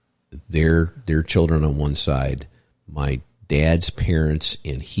 Their children on one side, my dad's parents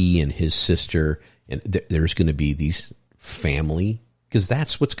and he and his sister, and there's going to be these family, because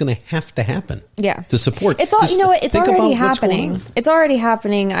that's what's going to have to happen. Yeah. To support. It's all, you know what? It's already happening. It's already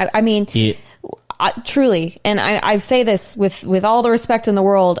happening. I mean, truly, and I say this with all the respect in the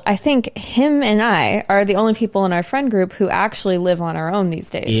world, I think him and I are the only people in our friend group who actually live on our own these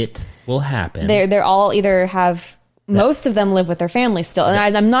days. It will happen. They're all either have, most of them live with their families still.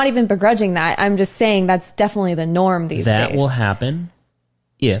 And I'm not even begrudging that. I'm just saying that's definitely the norm these days. That will happen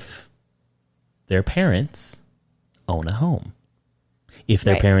if their parents own a home. If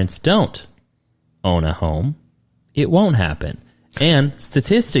their parents don't own a home, it won't happen. And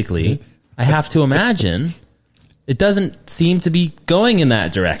statistically, I have to imagine it doesn't seem to be going in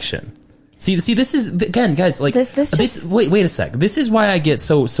that direction. See, this is, again, guys, like wait a sec. This is why I get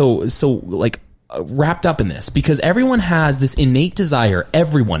so like wrapped up in this, because everyone has this innate desire,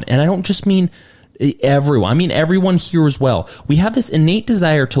 everyone, and I don't just mean everyone, I mean everyone here as well. We have this innate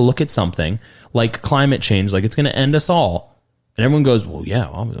desire to look at something like climate change, like it's going to end us all. And everyone goes, well, yeah,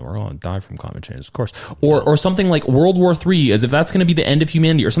 we're going to die from climate change, of course. Or something like World War III, as if that's going to be the end of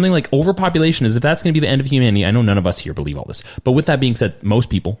humanity. Or something like overpopulation, as if that's going to be the end of humanity. I know none of us here believe all this. But with that being said, most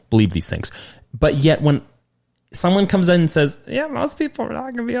people believe these things. But yet when someone comes in and says, yeah, most people are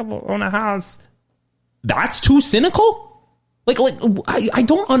not going to be able to own a house, that's too cynical? Like I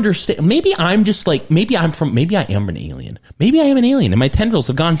don't understand. Maybe I'm just like, maybe I am an alien. Maybe I am an alien and my tendrils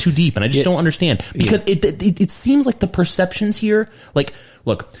have gone too deep and I just don't understand. Because it seems like the perceptions here, like,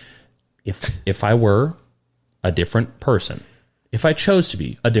 look, if I were a different person, if I chose to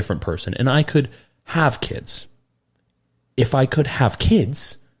be a different person and I could have kids, if I could have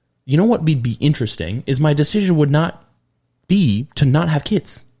kids, you know what would be interesting is my decision would not be to not have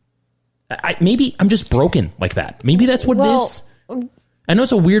kids. Maybe I'm just broken like that. Maybe that's what it is. I know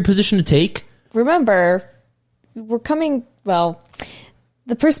it's a weird position to take. Remember, we're coming, the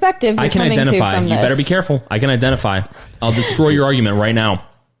perspective I can identify. You better be careful. I can identify. I'll destroy your argument right now.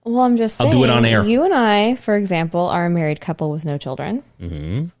 Well, I'm just saying. I'll do it on air. You and I, for example, are a married couple with no children.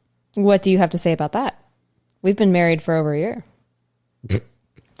 Mm-hmm. What do you have to say about that? We've been married for over a year.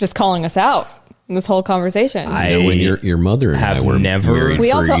 Just calling us out in this whole conversation. When your mother and I were married for a year.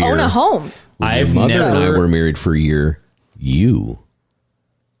 We also own a home. Your mother and I were married for a year. You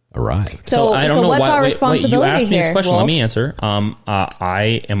arrived. So I don't know what's our responsibility you asked me this question. Wolf? Let me answer.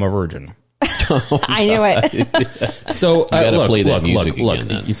 I am a virgin. I knew it. So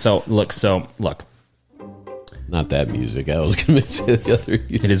look. Look. Not that music. I was going to say the other.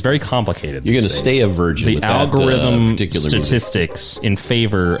 It is very complicated. You're going to stay a virgin. The with algorithm that, statistics in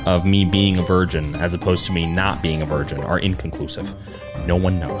favor of me being a virgin as opposed to me not being a virgin are inconclusive. No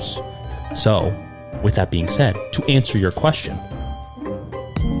one knows. So, with that being said, to answer your question,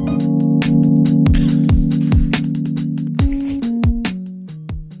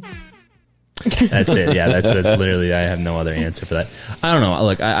 that's it. Yeah, that's literally, I have no other answer for that. I don't know.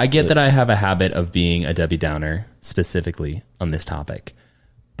 Look, I get that I have a habit of being a Debbie Downer specifically on this topic,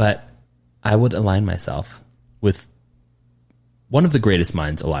 but I would align myself with one of the greatest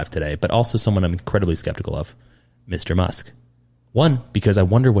minds alive today, but also someone I'm incredibly skeptical of, Mr. Musk. One, because I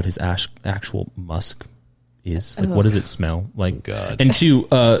wonder what his actual musk is. Like, what does it smell like? Oh, God. And two,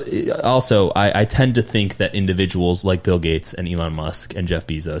 also, I tend to think that individuals like Bill Gates and Elon Musk and Jeff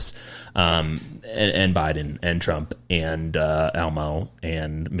Bezos and Biden and Trump and Elmo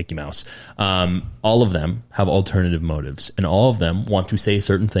and Mickey Mouse, all of them have alternative motives, and all of them want to say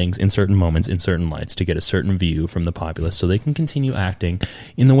certain things in certain moments, in certain lights, to get a certain view from the populace so they can continue acting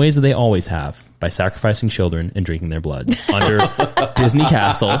in the ways that they always have, by sacrificing children and drinking their blood under Disney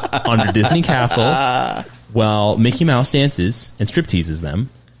Castle, while Mickey Mouse dances and strip teases them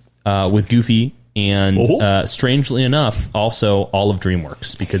with Goofy and strangely enough, also all of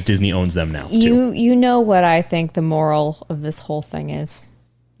DreamWorks, because Disney owns them now too. You know what I think the moral of this whole thing is?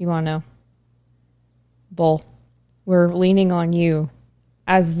 You want to know? Bull, we're leaning on you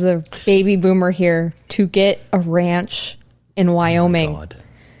as the baby boomer here to get a ranch in Wyoming. God.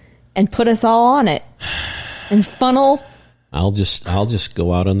 And put us all on it and funnel. I'll just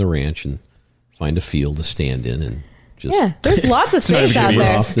go out on the ranch and find a field to stand in and just there's lots of space out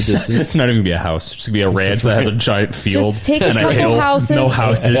there. Off the distance. It's not even gonna be a house. It's gonna be a ranch that has a giant field. Just take a and couple hill, houses. no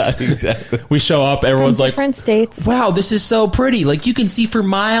houses. Yeah, exactly. We show up, everyone's From like, different states. "Wow, this is so pretty! Like you can see for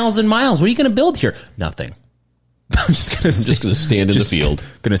miles and miles. What are you gonna build here? Nothing. I'm just gonna stand in the field.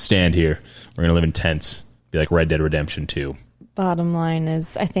 Gonna stand here. We're gonna live in tents. Be like Red Dead Redemption 2. Bottom line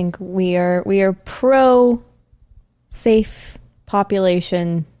is, I think we are pro safe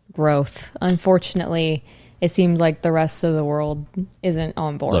population growth. Unfortunately, it seems like the rest of the world isn't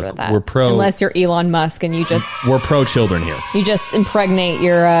on board Look, with that. we're pro- unless you're Elon Musk and We're pro children here. you just impregnate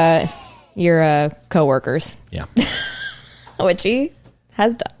your coworkers, Yeah. which he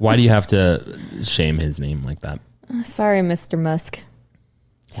has done. Why do you have to shame his name like that? Sorry, Mr. Musk.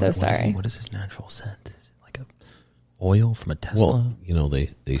 Sorry. What is his natural scent? Is it like a oil from a Tesla? Well, you know, they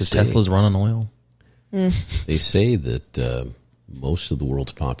Because say, Teslas run on oil. they say that most of the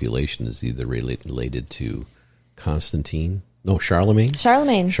world's population is either related to Charlemagne,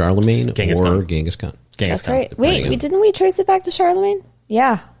 Genghis or Khan. Genghis Khan. That's Khan. right. Wait, Depending on- didn't we trace it back to Charlemagne?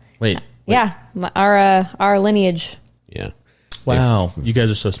 Yeah. Wait. Yeah. Our lineage. Yeah. Wow. You guys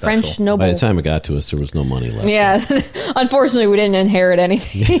are so special. French noble. By the time it got to us, there was no money left. Yeah. Unfortunately, we didn't inherit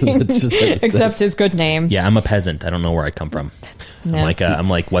anything That's- except his good name. Yeah, I'm a peasant. I don't know where I come from. No. I'm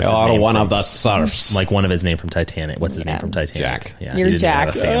like what's his You're name? one from- of the serfs. I'm like one of his name from Titanic. What's his Yeah. name from Titanic? Jack. Yeah, he You're didn't Jack.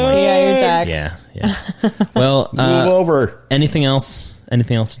 have a family. Yeah, you're Jack. Yeah. Well, Move over. anything else?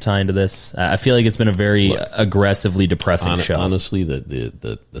 Anything else to tie into this? I feel like it's been a very aggressively depressing show. Honestly,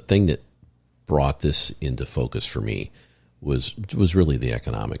 the thing that brought this into focus for me was really the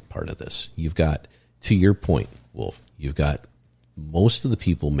economic part of this. You've got, to your point, Wolf, you've got most of the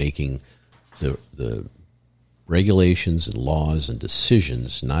people making the regulations and laws and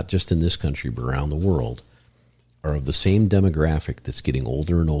decisions, not just in this country but around the world, are of the same demographic that's getting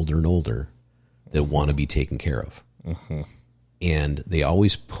older and older and older that want to be taken care of. Mm-hmm. And they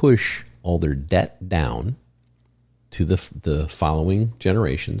always push all their debt down to the following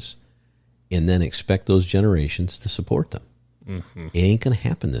generations and then expect those generations to support them. Mm-hmm. It ain't going to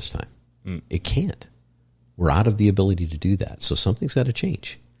happen this time. It can't. We're out of the ability to do that. So something's got to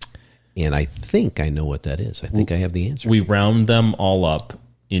change. And I think I know what that is. I think I have the answer. We round them all up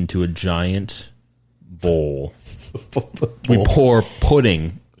into a giant bowl. We pour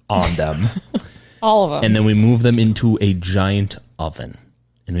pudding on them, All of them. and then we move them into a giant oven,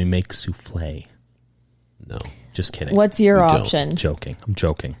 and we make souffle. No. Just kidding. What's your We don't. option? Joking. I'm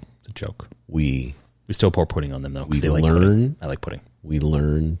joking. It's a joke. We We still pour pudding on them though, because We they like learn- pudding. I like pudding.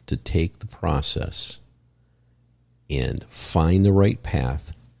 learn to take the process and find the right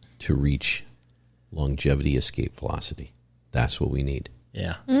path to reach longevity escape velocity. That's what we need.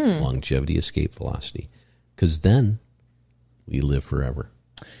 Yeah. Longevity escape velocity. Because then we live forever.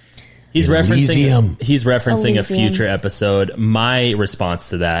 He's Elysium. referencing a Elysium. future episode. My response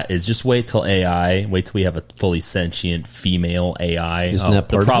to that is just wait till we have a fully sentient female AI. Isn't that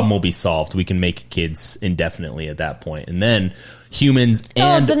the part of problem it? will be solved. We can make kids indefinitely at that point. And then humans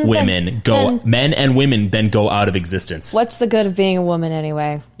and men and women then go out of existence. What's the good of being a woman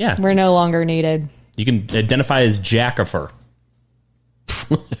anyway? Yeah. We're no longer needed. You can identify as Jackifer.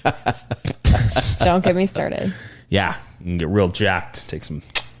 Don't get me started. Yeah. You can get real jacked. Take some,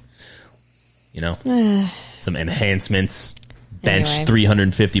 some enhancements. Bench Anyway.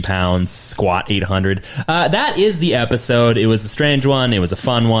 350 pounds, squat 800. That is the episode. It was a strange one. It was a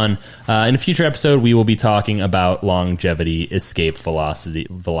fun one. In a future episode, we will be talking about longevity, escape velocity.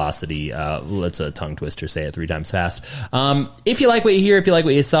 Let's a tongue twister. Say it 3 times fast. If you like what you hear, if you like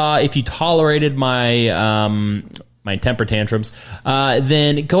what you saw, if you tolerated my temper tantrums,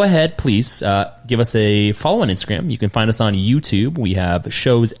 then go ahead, please give us a follow on Instagram. You can find us on YouTube. We have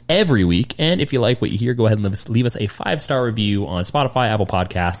shows every week. And if you like what you hear, go ahead and leave us a 5-star review on Spotify, Apple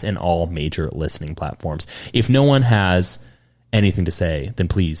Podcasts, and all major listening platforms. If no one has anything to say, then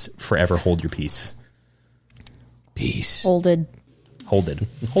please forever hold your peace. Peace. Hold it. Hold it.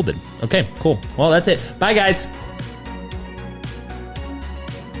 Hold it. Okay, cool. Well, that's it. Bye, guys.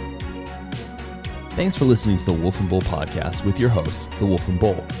 Thanks for listening to the Wolf and Bull podcast with your host, the Wolf and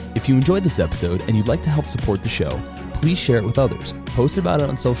Bull. If you enjoyed this episode and you'd like to help support the show, please share it with others, post about it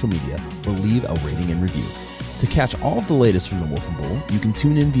on social media, or leave a rating and review. To catch all of the latest from the Wolf and Bull, you can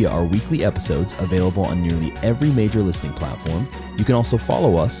tune in via our weekly episodes available on nearly every major listening platform. You can also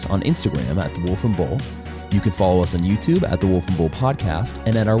follow us on Instagram at the Wolf and Bull. You can follow us on YouTube at the Wolf and Bull podcast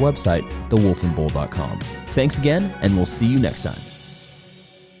and at our website, thewolfandbull.com. Thanks again, and we'll see you next time.